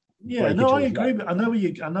and. Yeah, no, I agree. But I know where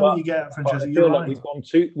you get at, Francesco. I feel like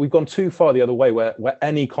we've gone too far the other way, where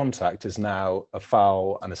any contact is now a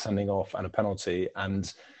foul and a sending off and a penalty.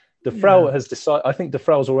 And De Frel has decided. I think De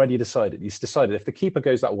Frel's already decided. He's decided if the keeper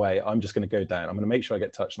goes that way, I'm just going to go down. I'm going to make sure I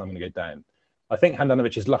get touched, and I'm going to go down. I think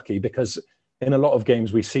Handanovic is lucky because in a lot of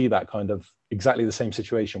games we see that kind of exactly the same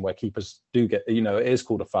situation where keepers do get, it is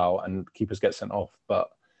called a foul and keepers get sent off,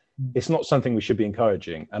 but it's not something we should be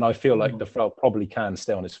encouraging. And I feel like De Frel probably can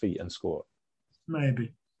stay on his feet and score.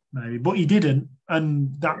 Maybe, but he didn't,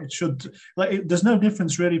 and that should there's no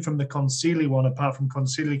difference really from the Consili one, apart from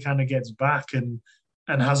Consili kind of gets back and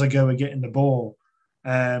has a go at getting the ball,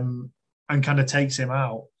 and kind of takes him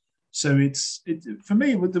out. So for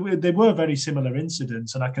me, they were very similar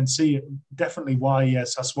incidents, and I can see definitely why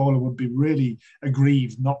Sassuolo would be really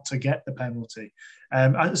aggrieved not to get the penalty.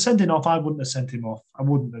 Sending off, I wouldn't have sent him off. I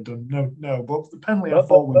wouldn't have done. No. But the penalty I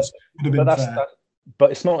thought would have been fair.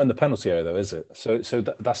 But it's not in the penalty area, though, is it? So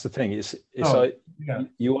that's the thing.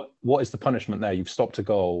 What is the punishment there? You've stopped a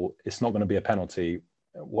goal. It's not going to be a penalty.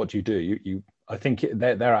 What do? You I think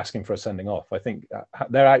they're asking for a sending off. I think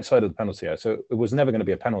they're outside of the penalty area, so it was never going to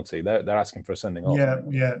be a penalty. They're asking for a sending off.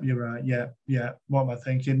 Yeah, you're right. Yeah. What am I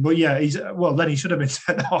thinking? But yeah, then he should have been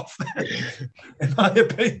sent off. In my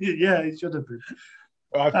opinion, yeah, he should have been.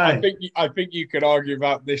 I think you could argue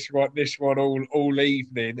about this one all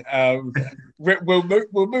evening. We'll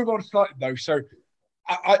move on slightly though. So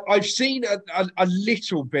I've seen a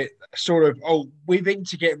little bit sort of, with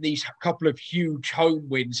Inter getting these couple of huge home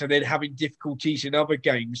wins and then having difficulties in other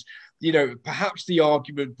games, perhaps the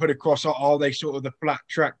argument put across, are they sort of the flat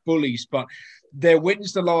track bullies? But their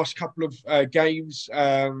wins the last couple of games,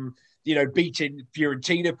 beating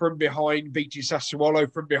Fiorentina from behind, beating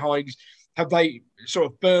Sassuolo from behind, have they sort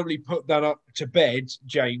of firmly put that up to bed,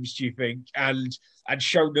 James, do you think, and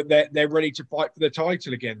shown that they're ready to fight for the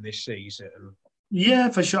title again this season? Yeah,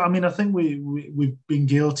 for sure. I mean, I think we've been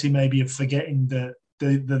guilty maybe of forgetting that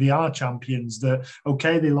they are champions. That,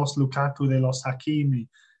 okay, they lost Lukaku, they lost Hakimi.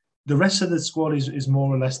 The rest of the squad is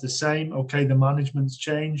more or less the same. Okay, the management's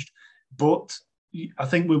changed, but I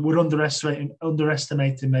think we would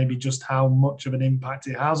underestimating maybe just how much of an impact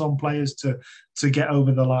it has on players to get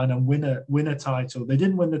over the line and win a title. They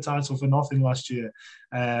didn't win the title for nothing last year.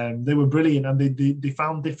 They were brilliant, and they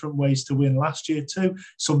found different ways to win last year too.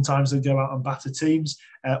 Sometimes they go out and batter teams.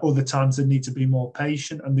 Other times they need to be more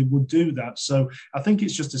patient, and they would do that. So I think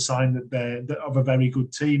it's just a sign that they're of a very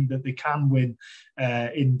good team, that they can win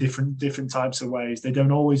in different types of ways. They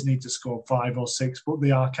don't always need to score 5 or 6, but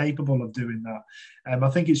they are capable of doing that. I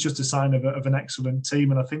think it's just a sign of an excellent team,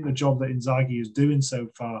 and I think the job that Inzaghi is doing so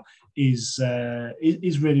far is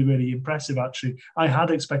really, really impressive. Actually, I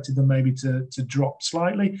had expected them maybe to drop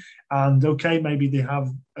slightly, and okay, maybe they have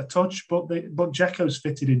a touch, but Dzeko's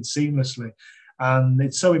fitted in seamlessly. And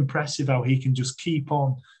it's so impressive how he can just keep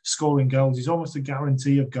on scoring goals. He's almost a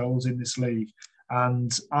guarantee of goals in this league.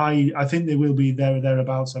 And I think they will be there or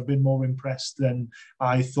thereabouts. I've been more impressed than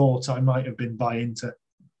I thought I might have been by Inter.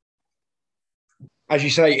 As you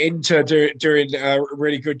say, Inter doing a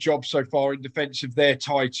really good job so far in defence of their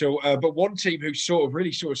title. But one team who's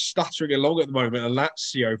really stuttering along at the moment,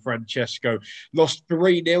 Lazio, Francesco, lost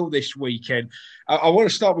 3-0 this weekend. I want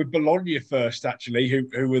to start with Bologna first, actually,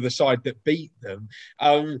 who were the side that beat them.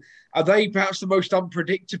 Are they perhaps the most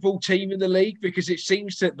unpredictable team in the league? Because it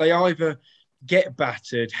seems that they either get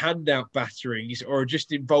battered, hand out batterings, or are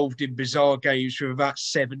just involved in bizarre games with about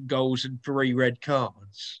 7 goals and 3 red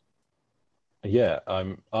cards. Yeah,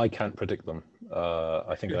 I can't predict them.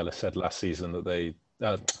 I think Ella said last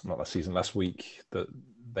week that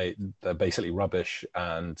they're basically rubbish,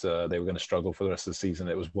 and they were going to struggle for the rest of the season.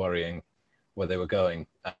 It was worrying where they were going,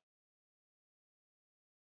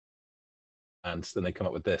 and then they come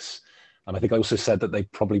up with this. And I think I also said that they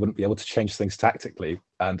probably wouldn't be able to change things tactically,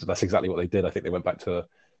 and that's exactly what they did. I think they went to a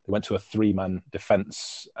 3-man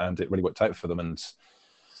defense, and it really worked out for them. And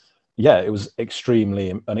yeah, it was an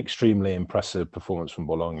extremely impressive performance from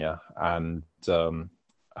Bologna, and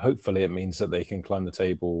hopefully it means that they can climb the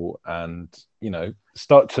table and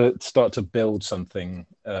start to build something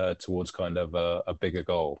towards kind of a bigger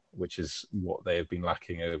goal, which is what they have been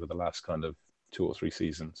lacking over the last kind of 2 or 3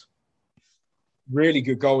 seasons. Really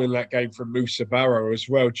good goal in that game from Moussa Barrow as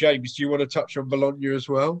well. James, do you want to touch on Bologna as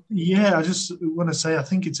well? Yeah, I just want to say I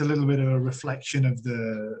think it's a little bit of a reflection of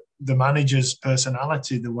the manager's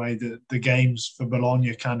personality, the way that the games for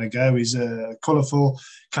Bologna kind of go. He's a colourful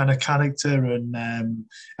kind of character and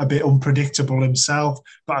a bit unpredictable himself.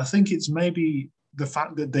 But I think it's maybe the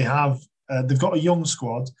fact that they've got a young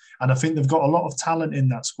squad, and I think they've got a lot of talent in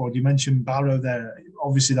that squad. You mentioned Barrow there.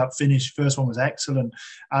 Obviously, that first one was excellent.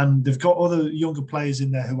 And they've got other younger players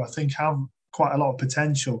in there who I think have quite a lot of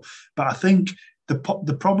potential. But I think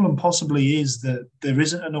the problem possibly is that there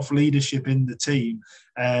isn't enough leadership in the team,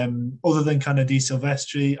 other than kind of Di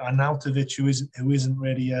Silvestri, Arnautovic, who isn't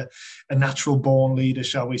really a natural born leader,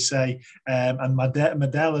 shall we say, and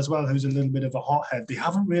Medel as well, who's a little bit of a hothead. They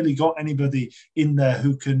haven't really got anybody in there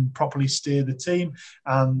who can properly steer the team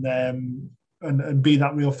and be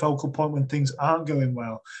that real focal point when things aren't going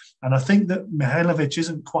well. And I think that Mihailovic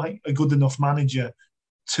isn't quite a good enough manager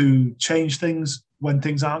to change things when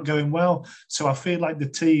things aren't going well. So I feel like the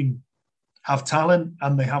team have talent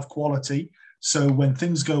and they have quality. So when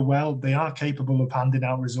things go well, they are capable of handing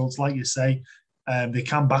out results. Like you say, they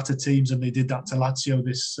can batter teams, and they did that to Lazio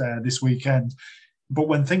this weekend. But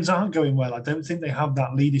when things aren't going well, I don't think they have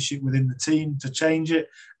that leadership within the team to change it.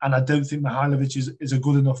 And I don't think Mihailovic is a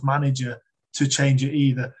good enough manager to change it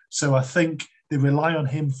either. So I think they rely on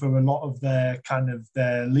him for a lot of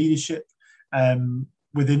their leadership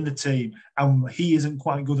within the team, and he isn't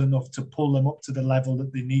quite good enough to pull them up to the level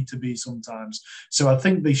that they need to be sometimes. So I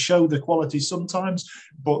think they show the quality sometimes,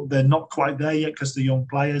 but they're not quite there yet because they're young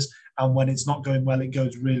players, and when it's not going well, it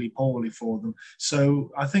goes really poorly for them.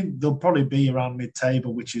 So I think they'll probably be around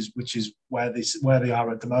mid-table, which is where they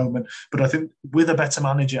are at the moment. But I think with a better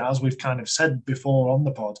manager, as we've kind of said before on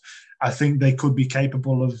the pod, I think they could be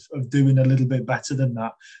capable of doing a little bit better than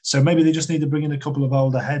that. So maybe they just need to bring in a couple of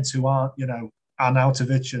older heads who aren't,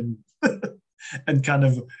 Arnautovic and kind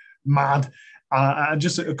of mad. And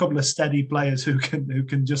just a couple of steady players who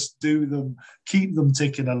can just do them, keep them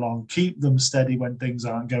ticking along, keep them steady when things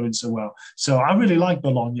aren't going so well. So I really like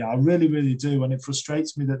Bologna. I really, really do. And it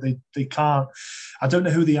frustrates me that they can't. I don't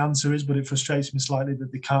know who the answer is, but it frustrates me slightly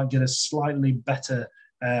that they can't get a slightly better,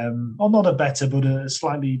 or not a better, but a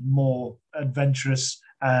slightly more adventurous,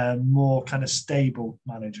 more kind of stable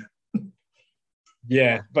manager.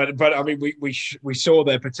 Yeah, but I mean, we saw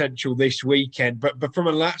their potential this weekend, but from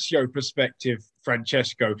a Lazio perspective,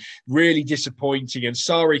 Francesco, really disappointing. And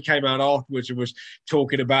Sarri came out afterwards and was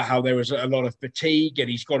talking about how there was a lot of fatigue, and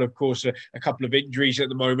he's got, of course, a couple of injuries at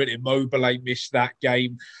the moment. Immobile missed that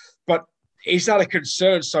game, but is that a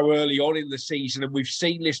concern so early on in the season? And we've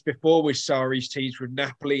seen this before with Sarri's teams, with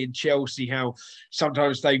Napoli and Chelsea, how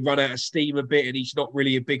sometimes they run out of steam a bit, and he's not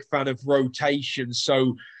really a big fan of rotation.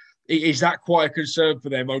 So is that quite a concern for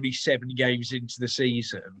them, only 7 games into the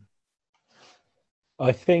season?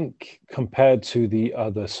 I think compared to the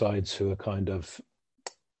other sides who are kind of,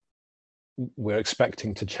 we're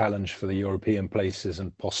expecting to challenge for the European places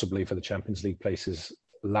and possibly for the Champions League places,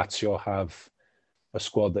 Lazio have a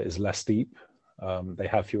squad that is less deep. They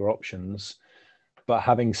have fewer options. But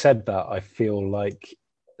having said that, I feel like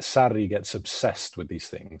Sarri gets obsessed with these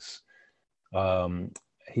things.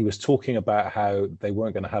 He was talking about how they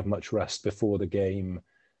weren't going to have much rest before the game.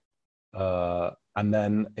 And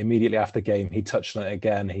then immediately after the game, he touched on it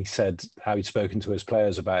again. He said how he'd spoken to his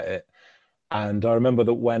players about it. And I remember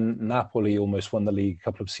that when Napoli almost won the league a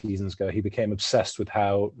couple of seasons ago, he became obsessed with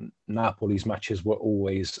how Napoli's matches were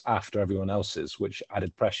always after everyone else's, which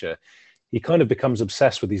added pressure. He kind of becomes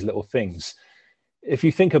obsessed with these little things. If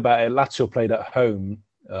you think about it, Lazio played at home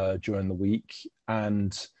during the week,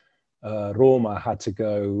 and Roma had to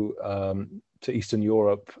go to Eastern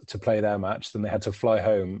Europe to play their match. Then they had to fly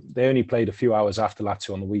home. They only played a few hours after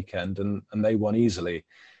Lazio on the weekend, and they won easily.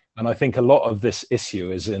 And I think a lot of this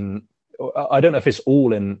issue is in, I don't know if it's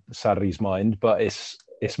all in Sarri's mind, but it's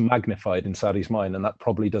magnified in Sarri's mind, and that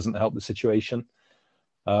probably doesn't help the situation.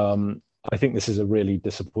 I think this is a really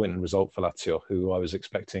disappointing result for Lazio, who I was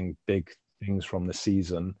expecting big things from this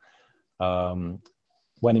season.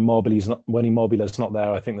 When Immobile's not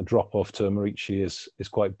there, I think the drop off to Murici is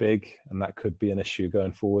quite big, and that could be an issue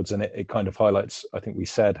going forwards. And it kind of highlights, I think we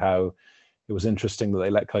said, how it was interesting that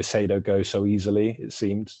they let Caicedo go so easily, it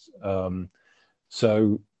seemed.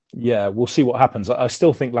 So yeah, we'll see what happens. I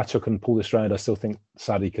still think Lazio can pull this round. I still think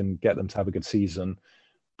Sarri can get them to have a good season,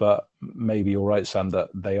 but maybe you're right, Sam, that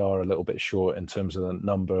they are a little bit short in terms of the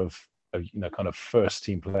number of kind of first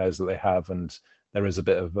team players that they have, and there is a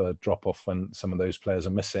bit of a drop off when some of those players are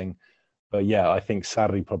missing. But yeah, I think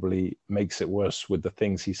Sarri probably makes it worse with the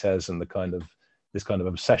things he says and this kind of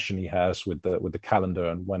obsession he has with the calendar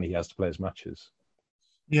and when he has to play his matches.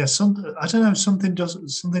 Yeah, I don't know. Something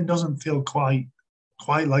doesn't feel quite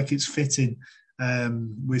like it's fitting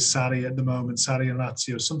with Sarri at the moment. Sarri and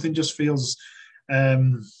Lazio. Something just feels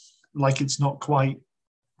like it's not quite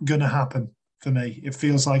going to happen for me. It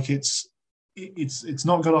feels like it's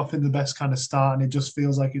not got off in the best kind of start, and it just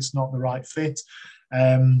feels like it's not the right fit,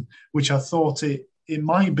 which I thought it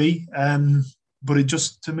might be, but it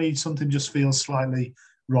just, to me, something just feels slightly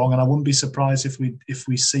wrong, and I wouldn't be surprised if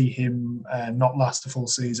we see him not last a full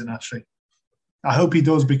season. Actually, I hope he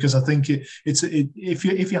does, because I think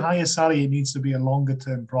if you hire Sarri, it needs to be a longer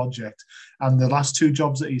term project, and the last 2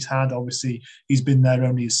 jobs that he's had, obviously he's been there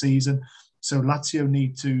only a season. So Lazio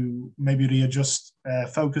need to maybe readjust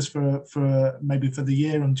focus for the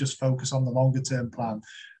year and just focus on the longer term plan.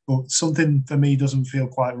 But something for me doesn't feel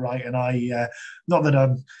quite right, and I not that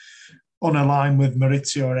I'm unaligned with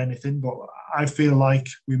Maurizio or anything, but I feel like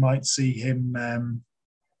we might see him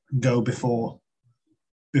go before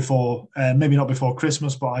maybe not before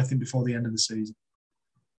Christmas, but I think before the end of the season.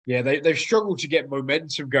 Yeah, they've struggled to get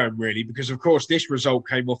momentum going, really, because, of course, this result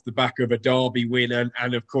came off the back of a derby win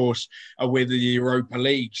and of course, a win in the Europa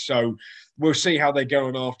League. So we'll see how they go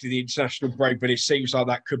on after the international break, but it seems like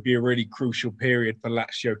that could be a really crucial period for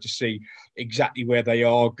Lazio to see exactly where they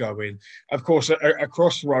are going. Of course,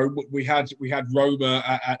 across Rome, we had Roma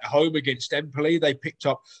at home against Empoli. They picked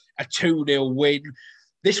up a 2-0 win.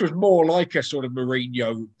 This was more like a sort of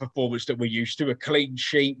Mourinho performance that we're used to, a clean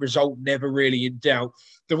sheet, result never really in doubt.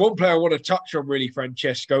 The one player I want to touch on, really,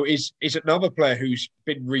 Francesco, is another player who's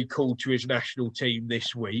been recalled to his national team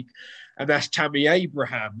this week, and that's Tammy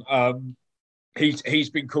Abraham.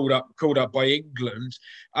 He's been called up by England.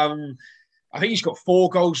 I think he's got 4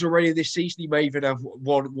 goals already this season. He may even have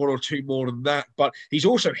one or 2 more than that, but he's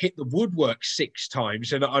also hit the woodwork 6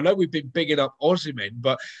 times. And I know we've been bigging up Osimhen,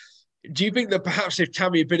 but Do you think that perhaps if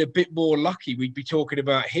Tammy had been a bit more lucky, we'd be talking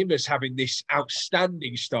about him as having this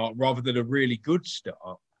outstanding start rather than a really good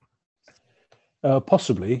start?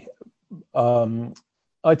 Possibly.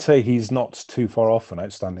 I'd say he's not too far off an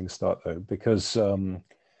outstanding start, though, because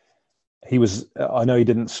he was, I know he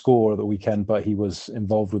didn't score at the weekend, but he was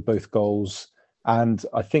involved with both goals. And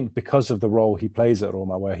I think because of the role he plays at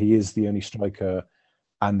Roma, where he is the only striker,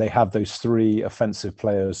 and they have those three offensive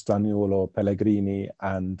players, Zaniolo, Pellegrini,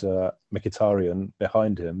 and Mkhitaryan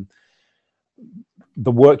behind him,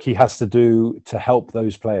 the work he has to do to help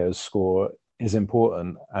those players score is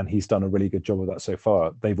important, and he's done a really good job of that so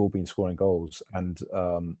far. They've all been scoring goals, and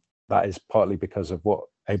that is partly because of what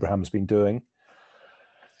Abraham's been doing.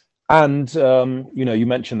 And you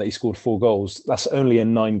mentioned that he scored 4 goals. That's only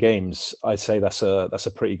in 9 games. I'd say that's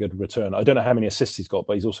a pretty good return. I don't know how many assists he's got,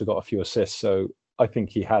 but he's also got a few assists. So I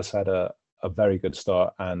think he has had a very good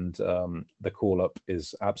start, and the call up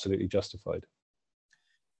is absolutely justified.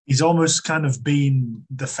 He's almost kind of been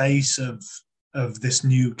the face of this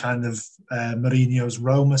new kind of Mourinho's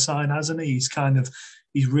Roma sign, hasn't he?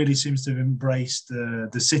 He really seems to have embraced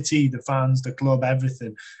the city, the fans, the club,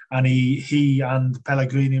 everything. And he and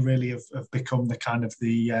Pellegrini really have become the kind of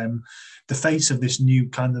the face of this new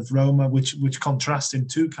kind of Roma, which contrasts him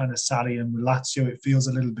to kind of Sarri and Lazio. It feels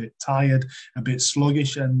a little bit tired, a bit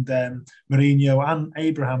sluggish, and Mourinho and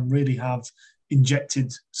Abraham really have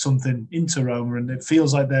injected something into Roma, and it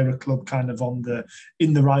feels like they're a club kind of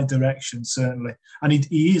in the right direction, certainly. And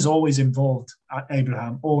he is always involved.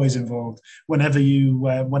 Abraham always involved. Whenever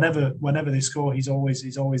they score, he's always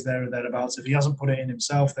there or thereabouts. If he hasn't put it in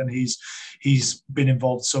himself, then he's been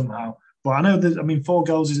involved somehow. But I know that 4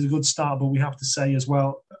 goals is a good start, but we have to say as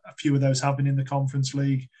well, a few of those have been in the Conference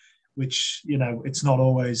League, which it's not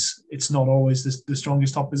always the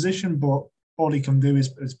strongest opposition, but all he can do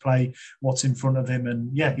is play what's in front of him,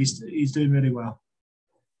 and he's doing really well.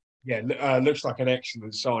 Yeah, looks like an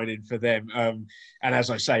excellent signing for them. And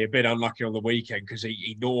as I say, a bit unlucky on the weekend because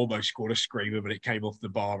he almost scored a screamer, but it came off the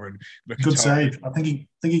bar. And good save. I think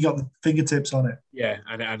he got the fingertips on it. Yeah,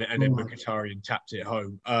 and then Mkhitaryan tapped it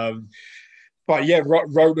home. But yeah,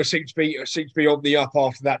 Roma seems to be on the up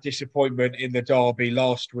after that disappointment in the derby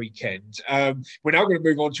last weekend. We're now going to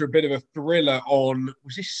move on to a bit of a thriller on,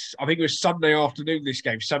 I think it was Sunday afternoon, this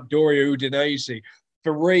game, Sampdoria Udinese.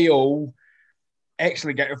 For real,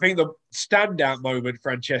 excellent game. I think the standout moment,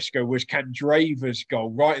 Francesco, was Candreva's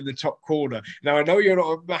goal right in the top corner. Now, I know you're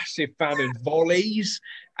not a massive fan of volleys,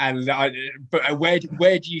 but where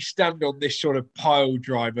do you stand on this sort of pile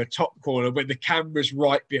driver, top corner, when the camera's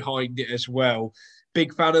right behind it as well?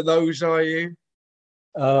 Big fan of those, are you?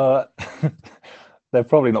 They're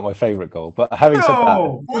probably not my favourite goal, but having said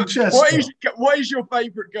that, what is your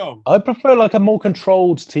favourite goal? I prefer like a more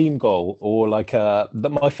controlled team goal, or like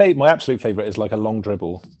my absolute favourite is like a long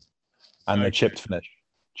dribble and a chipped finish.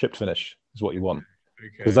 Chipped finish is what you want,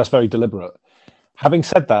 because that's very deliberate. Having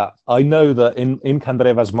said that, I know that in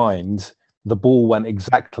Candreva's mind, the ball went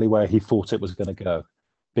exactly where he thought it was going to go,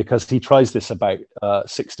 because he tries this about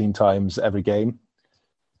 16 times every game,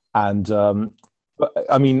 and. But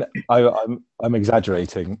I mean, I'm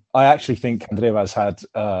exaggerating. I actually think Candreva's had,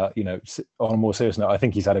 on a more serious note, I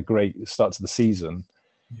think he's had a great start to the season.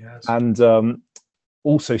 Yes. And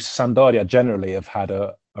also Sampdoria generally have had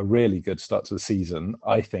a really good start to the season,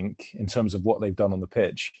 I think, in terms of what they've done on the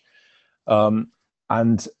pitch.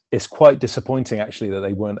 And it's quite disappointing, actually, that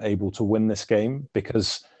they weren't able to win this game,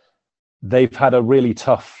 because they've had a really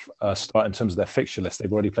tough start in terms of their fixture list.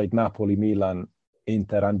 They've already played Napoli, Milan,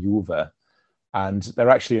 Inter and Juve. And they're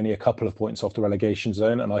actually only a couple of points off the relegation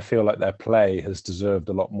zone. And I feel like their play has deserved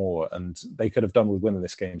a lot more. And they could have done with winning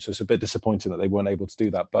this game. So it's a bit disappointing that they weren't able to do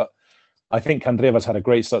that. But I think Candreva's had a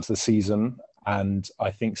great start to the season. And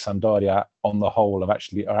I think Sampdoria, on the whole, are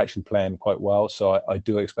actually playing quite well. So I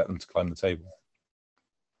do expect them to climb the table.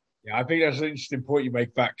 Yeah, I think that's an interesting point you make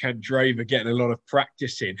about Candreva getting a lot of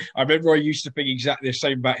practice in. I remember I used to think exactly the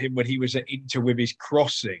same about him when he was at Inter with his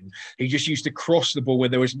crossing. He just used to cross the ball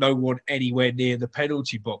when there was no one anywhere near the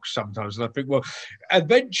penalty box sometimes. And I think, well,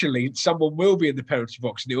 eventually someone will be in the penalty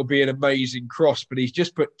box and it will be an amazing cross, but he's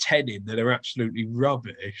just put 10 in that are absolutely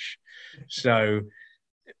rubbish. So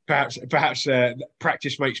perhaps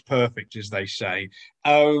practice makes perfect, as they say.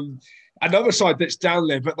 Another side that's down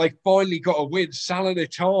there, but they finally got a win.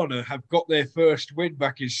 Salernitana have got their first win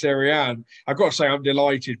back in Serie A. I've got to say, I'm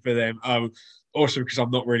delighted for them. Also, because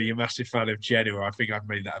I'm not really a massive fan of Genoa. I think I've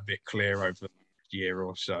made that a bit clear over the year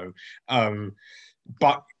or so.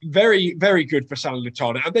 But very, very good for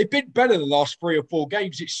Salernitana. And they've been better the last 3 or 4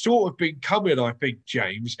 games. It's sort of been coming, I think,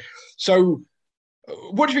 James. So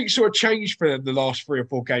What do you think sort of changed for them the last 3 or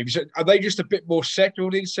 4 games? Are they just a bit more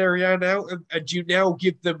settled in Serie A now? And do you now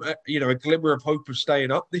give them, a glimmer of hope of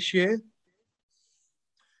staying up this year?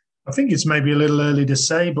 I think it's maybe a little early to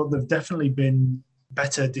say, but they've definitely been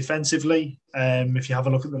better defensively. If you have a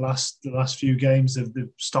look at the last few games, they've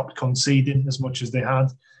stopped conceding as much as they had.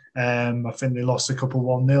 I think they lost a couple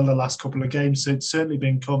 1-0 the last couple of games, so it's certainly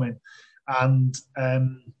been coming. And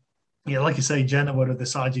like you say, Genoa are the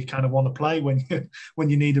side you kind of want to play when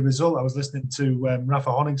you need a result. I was listening to Rafa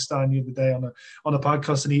Honigstein the other day on a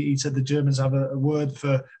podcast, and he said the Germans have a word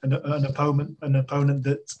for an opponent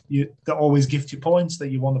that always gives you points, that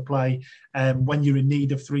you want to play when you're in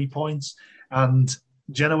need of 3 points. And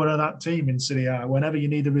Genoa are that team in Serie A. Whenever you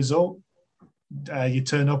need a result, you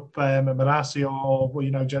turn up at Marassi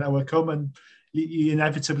or Genoa come and you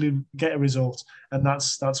inevitably get a result, and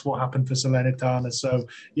that's what happened for Salernitana. So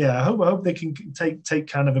yeah, I hope they can take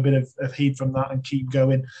kind of a bit of heat from that and keep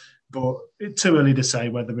going. But it's too early to say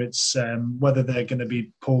whether it's whether they're going to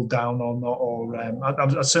be pulled down or not. Or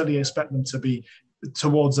I certainly expect them to be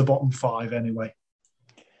towards the bottom 5 anyway.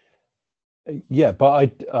 Yeah,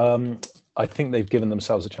 but I think they've given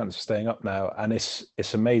themselves a chance of staying up now, and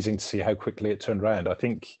it's amazing to see how quickly it turned around. I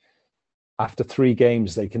think after 3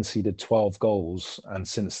 games, they conceded 12 goals, and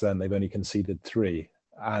since then they've only conceded 3.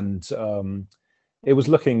 And it was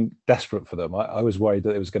looking desperate for them. I was worried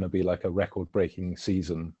that it was going to be like a record-breaking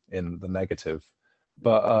season in the negative.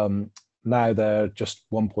 But now they're just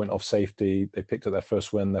 1 point off safety. They picked up their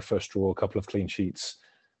first win, their first draw, a couple of clean sheets.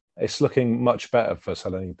 It's looking much better for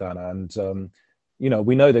Salernitana. And,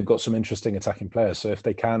 we know they've got some interesting attacking players. So if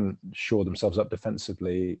they can shore themselves up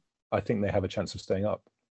defensively, I think they have a chance of staying up.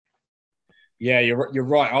 Yeah, you're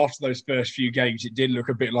right. After those first few games, it did look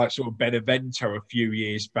a bit like sort of Benevento a few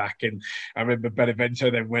years back. And I remember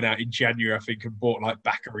Benevento then went out in January, I think, and bought like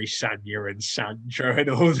Bakary Sagna and Sandro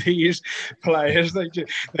and all these players.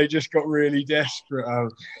 They just got really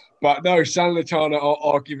desperate. But no, Salernitana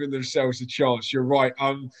are giving themselves a chance. You're right.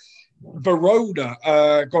 Verona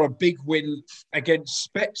got a big win against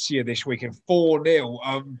Spezia this weekend,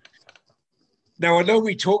 4-0. Now, I know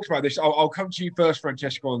we talked about this. I'll come to you first,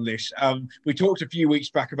 Francesco, on this. We talked a few weeks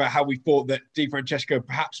back about how we thought that Di Francesco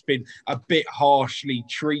perhaps been a bit harshly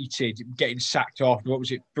treated, getting sacked after,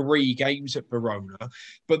 3 games at Verona.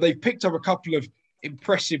 But they've picked up a couple of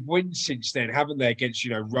impressive wins since then, haven't they, against,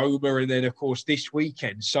 Roma and then, of course, this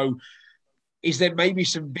weekend. So is there maybe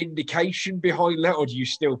some vindication behind that, or do you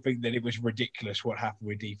still think that it was ridiculous what happened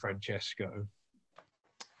with Di Francesco?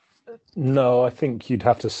 No, I think you'd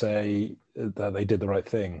have to say that they did the right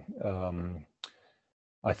thing.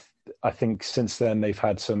 I think since then they've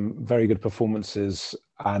had some very good performances,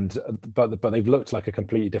 but they've looked like a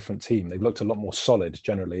completely different team. They've looked a lot more solid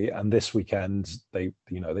generally, and this weekend they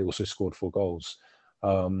also scored 4 goals.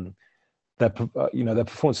 Their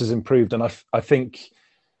performance has improved, and I think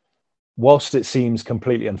whilst it seems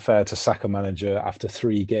completely unfair to sack a manager after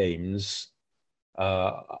 3 games.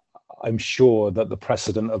 I'm sure that the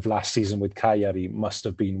precedent of last season with Cagliari must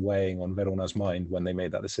have been weighing on Verona's mind when they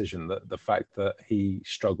made that decision. That the fact that he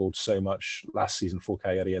struggled so much last season for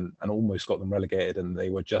Cagliari and almost got them relegated, and they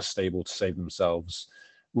were just able to save themselves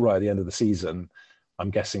right at the end of the season. I'm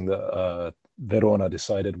guessing that Verona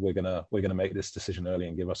decided we're gonna make this decision early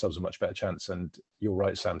and give ourselves a much better chance. And you're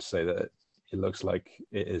right, Sam, to say that it looks like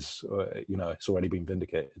it is. It's already been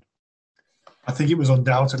vindicated. I think it was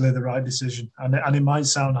undoubtedly the right decision, and it might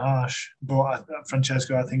sound harsh, but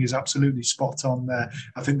Francesco, I think, is absolutely spot on there.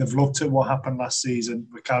 I think they've looked at what happened last season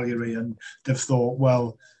with Cagliari, and they've thought,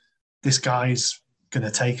 well, this guy's going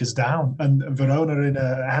to take us down. And Verona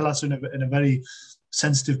Hellas are in a very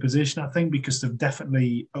sensitive position, I think, because they've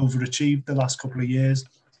definitely overachieved the last couple of years,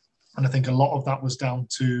 and I think a lot of that was down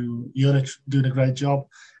to Juric doing a great job,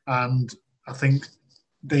 and I think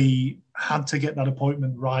they had to get that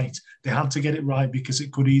appointment right. They had to get it right because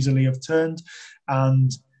it could easily have turned.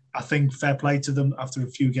 And I think fair play to them, after a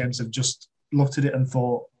few games, have just looked at it and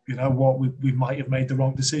thought, you know what, we might have made the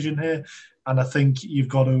wrong decision here. And I think you've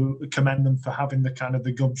got to commend them for having the kind of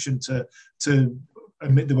the gumption to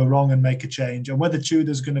admit they were wrong and make a change. And whether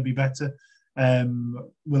Tudor's going to be better,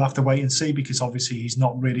 we'll have to wait and see, because obviously he's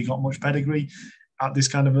not really got much pedigree at this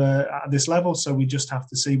kind of at this level. So we just have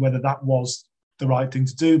to see whether that was the right thing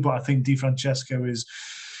to do. But I think Di Francesco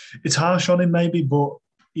it's harsh on him maybe, but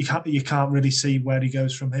you can't really see where he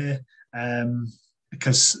goes from here,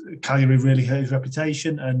 because Cagliari really hurt his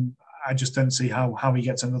reputation, and I just don't see how he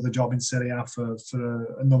gets another job in Serie A for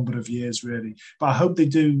a number of years, really. But I hope they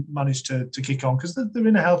do manage to kick on, because they're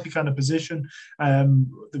in a healthy kind of position. They're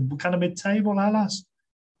kind of mid-table, Hellas.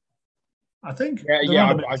 I think. Yeah, They're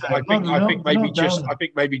yeah. not I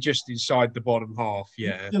think maybe just inside the bottom half.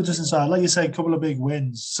 Yeah. They're just inside, like you say, a couple of big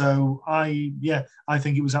wins. So I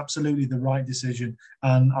think it was absolutely the right decision,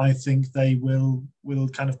 and I think they will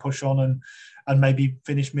kind of push on and maybe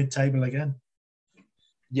finish mid-table again.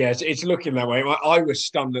 Yeah, it's looking that way. I was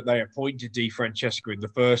stunned that they appointed Di Francesco in the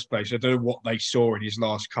first place. I don't know what they saw in his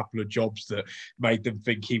last couple of jobs that made them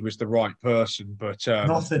think he was the right person. But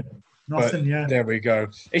Nothing. Yeah, there we go.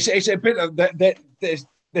 It's a bit of that.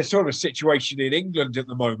 There's sort of a situation in England at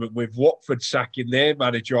the moment with Watford sacking their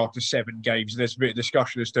manager after 7 games. And there's a bit of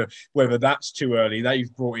discussion as to whether that's too early.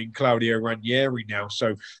 They've brought in Claudio Ranieri now,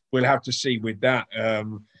 so we'll have to see with that.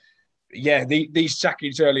 These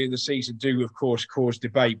sackings early in the season do, of course, cause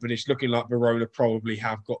debate, but it's looking like Verona probably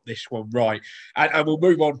have got this one right. And we'll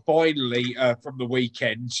move on finally from the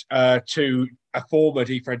weekend to a former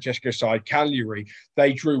Di Francesco side, Cagliari.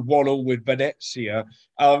 They drew 1-1 with Venezia.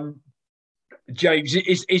 James,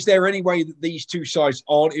 is there any way that these two sides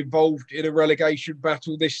aren't involved in a relegation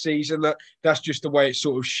battle this season? That's just the way it's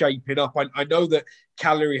sort of shaping up. I know that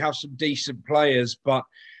Cagliari have some decent players, but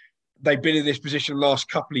they've been in this position the last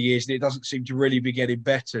couple of years, and it doesn't seem to really be getting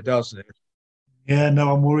better, does it? Yeah,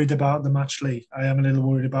 no, I'm worried about them, actually. I am a little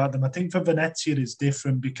worried about them. I think for Venezia, it's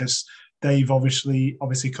different because they've obviously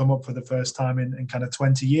come up for the first time in kind of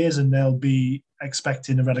 20 years, and they'll be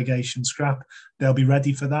expecting a relegation scrap. They'll be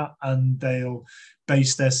ready for that, and they'll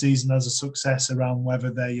base their season as a success around whether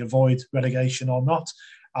they avoid relegation or not.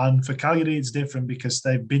 And for Cagliari, it's different because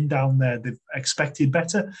they've been down there. They've expected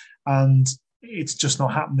better, and it's just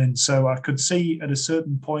not happening. So I could see at a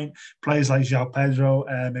certain point players like João Pedro,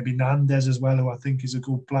 maybe Nandes as well, who I think is a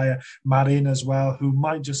good player, Marin as well, who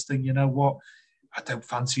might just think, you know what, I don't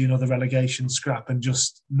fancy another relegation scrap, and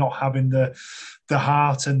just not having the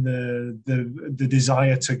heart and the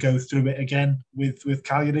desire to go through it again with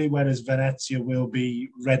Cagliari, whereas Venezia will be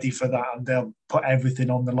ready for that, and they'll put everything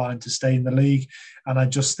on the line to stay in the league. And I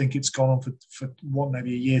just think it's gone on for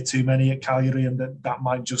maybe a year too many at Cagliari, and that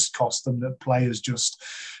might just cost them, that players just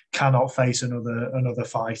cannot face another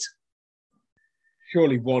fight.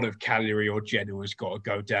 Surely one of Cagliari or Genoa's got to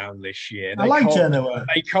go down this year. I like Genoa.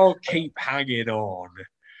 They can't keep hanging on.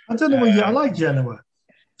 I don't know I like Genoa.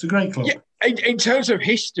 It's a great club. Yeah, in terms of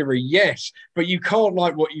history, yes, but you can't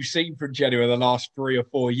like what you've seen from Genoa the last 3 or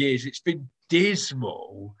 4 years. It's been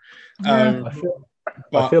dismal. Yeah.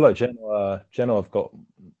 I feel like Genoa have got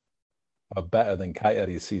a better than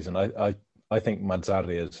Cagliari this season. I think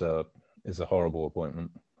Mazzarri is a horrible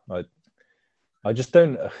appointment. I just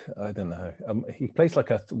don't. I don't know. He plays like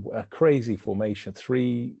a crazy formation,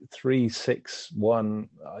 3-6-1.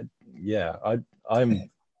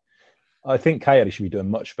 I think Cagliari should be doing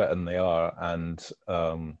much better than they are, and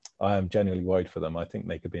I am genuinely worried for them. I think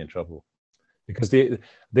they could be in trouble because the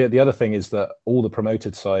other thing is that all the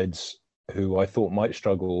promoted sides who I thought might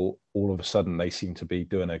struggle, all of a sudden they seem to be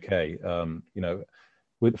doing okay.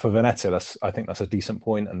 For Venezia, I think that's a decent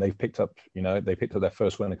point, and they've picked up their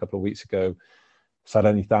first win a couple of weeks ago.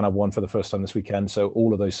 Salernitana won for the first time this weekend, so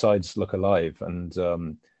all of those sides look alive. And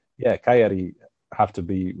Cagliari have to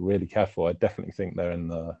be really careful. I definitely think they're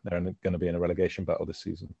going to be in a relegation battle this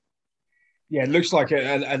season. Yeah, it looks like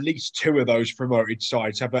at least 2 of those promoted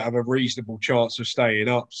sides have a reasonable chance of staying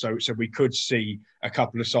up. So we could see a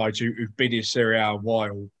couple of sides who've been in Serie A a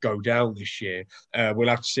while go down this year. We'll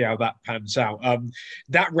have to see how that pans out.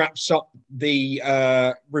 That wraps up the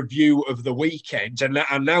review of the weekend. And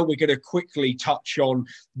now we're going to quickly touch on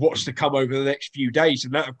what's to come over the next few days.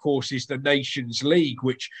 And that, of course, is the Nations League,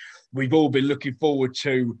 which we've all been looking forward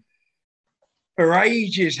to for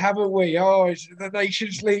ages, haven't we? Oh, the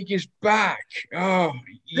Nations League is back. Oh,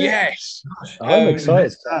 yes. I'm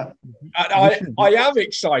excited. I am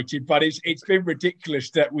excited, but it's been ridiculous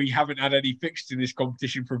that we haven't had any fixed in this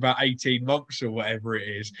competition for about 18 months or whatever it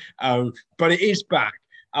is. But it is back.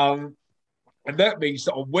 And that means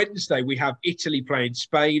that on Wednesday, we have Italy playing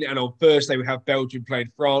Spain, and on Thursday, we have Belgium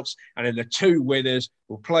playing France. And then the 2 winners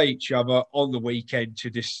will play each other on the weekend to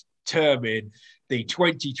determine the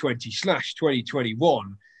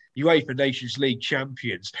 2020/2021 UEFA Nations League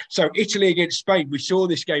champions. So Italy against Spain. We saw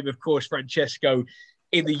this game, of course, Francesco,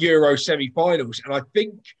 in the Euro semi-finals. And I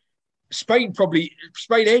think Spain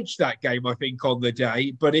edged that game, I think, on the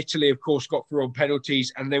day. But Italy, of course, got through on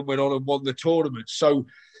penalties and then went on and won the tournament. So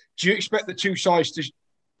do you expect the two sides to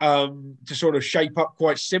sort of shape up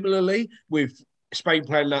quite similarly, with Spain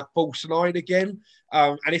playing that false 9 again?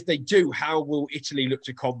 And if they do, how will Italy look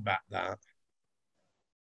to combat that?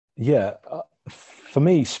 Yeah, for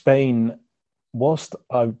me, Spain, whilst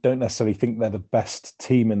I don't necessarily think they're the best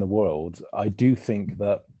team in the world, I do think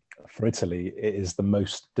that for Italy, it is the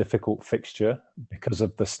most difficult fixture because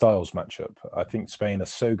of the styles matchup. I think Spain are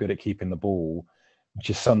so good at keeping the ball, which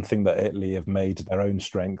is something that Italy have made their own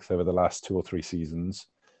strength over the last 2 or 3 seasons.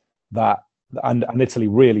 And Italy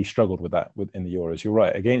really struggled with that in the Euros. You're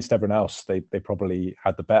right. Against everyone else, they probably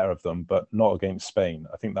had the better of them, but not against Spain.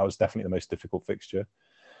 I think that was definitely the most difficult fixture.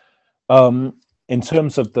 In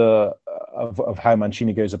terms of of how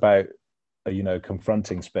Mancini goes about,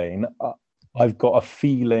 confronting Spain, I've got a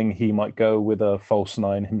feeling he might go with a false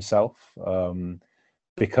nine himself,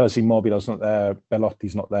 because Immobile's not there,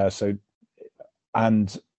 Belotti's not there. So,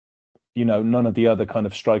 and none of the other kind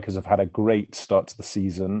of strikers have had a great start to the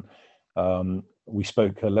season. We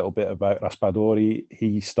spoke a little bit about Raspadori.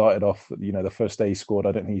 He started off, the first day he scored.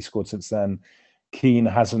 I don't think he scored since then. Keane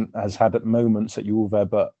has had moments at Juve,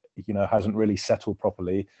 but hasn't really settled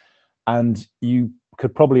properly. And you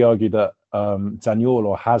could probably argue that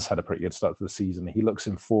Zaniolo has had a pretty good start to the season. He looks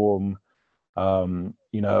in form, and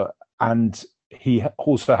he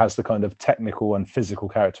also has the kind of technical and physical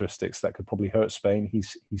characteristics that could probably hurt Spain.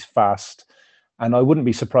 He's fast, and I wouldn't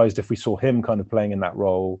be surprised if we saw him kind of playing in that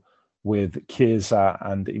role with Chiesa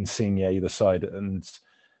and Insigne either side. And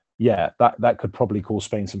yeah, that could probably cause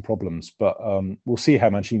Spain some problems. But we'll see how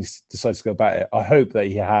Mancini decides to go about it. I hope that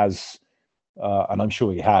he has, and I'm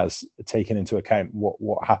sure he has, taken into account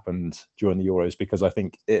what happened during the Euros, because I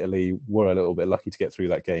think Italy were a little bit lucky to get through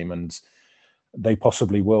that game, and they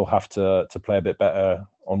possibly will have to play a bit better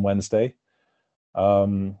on Wednesday.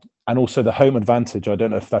 And also the home advantage, I don't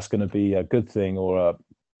know if that's going to be a good thing or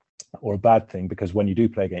a bad thing, because when you do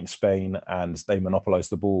play against Spain and they monopolize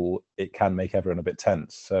the ball, it can make everyone a bit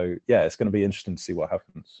tense. So yeah, it's going to be interesting to see what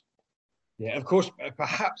happens. Yeah, of course,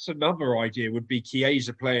 perhaps another idea would be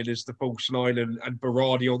Chiesa playing as the false nine and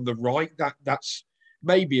Berardi on the right. That's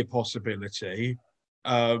maybe a possibility.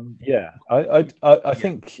 I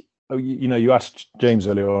think, you asked James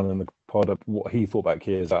earlier on in the pod what he thought about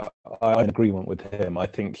Chiesa. I'm in agreement with him. I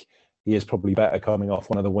think he is probably better coming off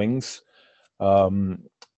one of the wings.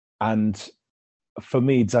 And for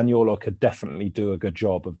me, Zaniolo could definitely do a good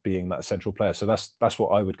job of being that central player. So that's what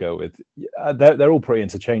I would go with. They're all pretty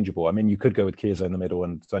interchangeable. I mean, you could go with Chiesa in the middle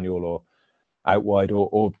and Zaniolo out wide,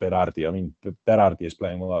 or Berardi. I mean, Berardi is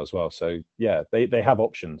playing well as well. So yeah, they have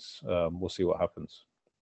options. We'll see what happens.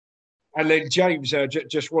 And then, James,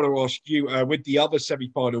 just want to ask you, with the other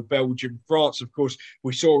semi-final, Belgium-France, of course,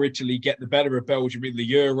 we saw Italy get the better of Belgium in the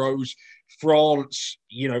Euros. France,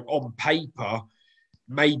 on paper,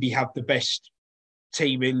 maybe have the best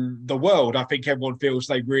team in the world. I think everyone feels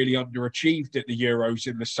they really underachieved at the Euros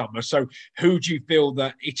in the summer. So who do you feel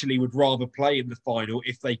that Italy would rather play in the final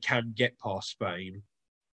if they can get past Spain?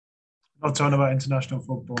 Not talking about international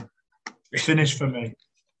football. It's finished for me.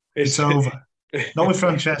 It's over. Not with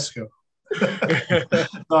Francesco.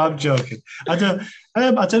 No, I'm joking. I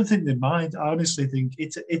don't think they mind. I honestly think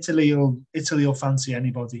Italy will fancy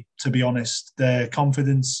anybody, to be honest. Their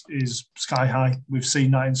confidence is sky high. We've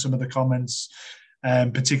seen that in some of the comments,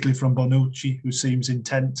 particularly from Bonucci, who seems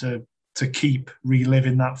intent to keep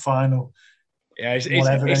reliving that final. Yeah, it's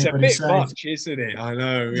a bit much, isn't it? I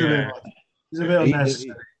know. It's a bit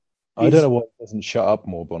unnecessary. I don't know why he doesn't shut up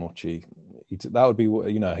more, Bonucci. That would be,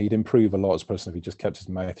 he'd improve a lot as a person if he just kept his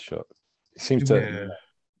mouth shut. It seems to.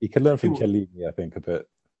 He could learn from Chiellini, I think, a bit.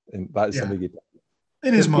 And that is something.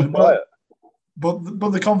 It is much,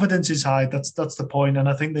 but the confidence is high. That's the point, and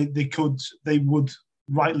I think they would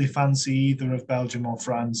rightly fancy either of Belgium or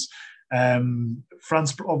France.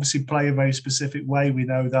 France obviously play a very specific way. We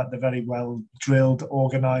know that they're very well drilled,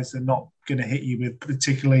 organised. They're not going to hit you with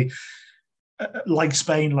particularly. Like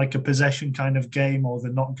Spain, like a possession kind of game, or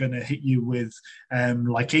they're not going to hit you with,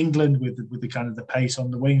 like England, with the kind of the pace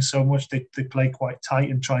on the wing so much. They play quite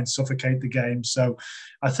tight and try and suffocate the game. So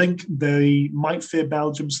I think they might fear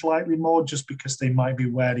Belgium slightly more, just because they might be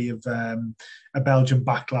wary of a Belgian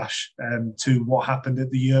backlash to what happened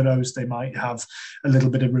at the Euros. They might have a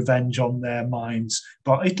little bit of revenge on their minds.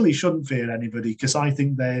 But Italy shouldn't fear anybody, because I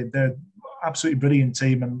think they're absolutely brilliant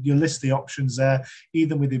team, and you list the options there,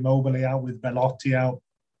 even with Immobile out, with Belotti out,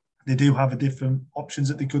 they do have a different options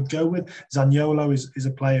that they could go with. Zaniolo is a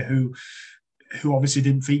player who obviously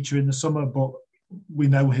didn't feature in the summer, but we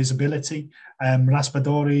know his ability.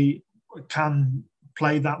 Raspadori can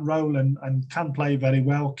play that role and can play very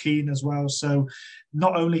well. Keane as well. So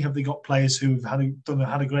not only have they got players who have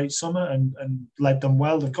had a great summer and led them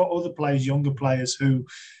well, they've got other players, younger players who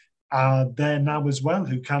are there now as well,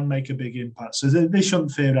 who can make a big impact. So they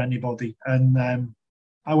shouldn't fear anybody, and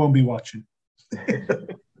I won't be watching.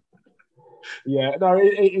 Yeah, no,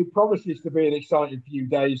 it promises to be an exciting few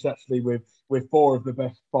days, actually, with 4 of the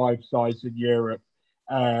best 5 sides in Europe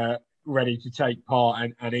ready to take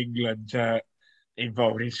part, and England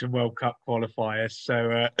involved in some World Cup qualifiers.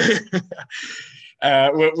 So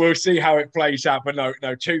we'll see how it plays out. But no,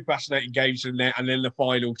 two fascinating games in there, and then the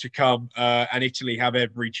final to come, and Italy have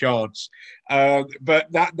every chance.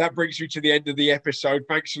 But that brings me to the end of the episode.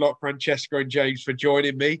 Thanks a lot, Francesco and James, for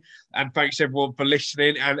joining me, and thanks everyone for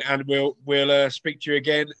listening. And we'll speak to you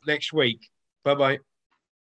again next week. Bye bye.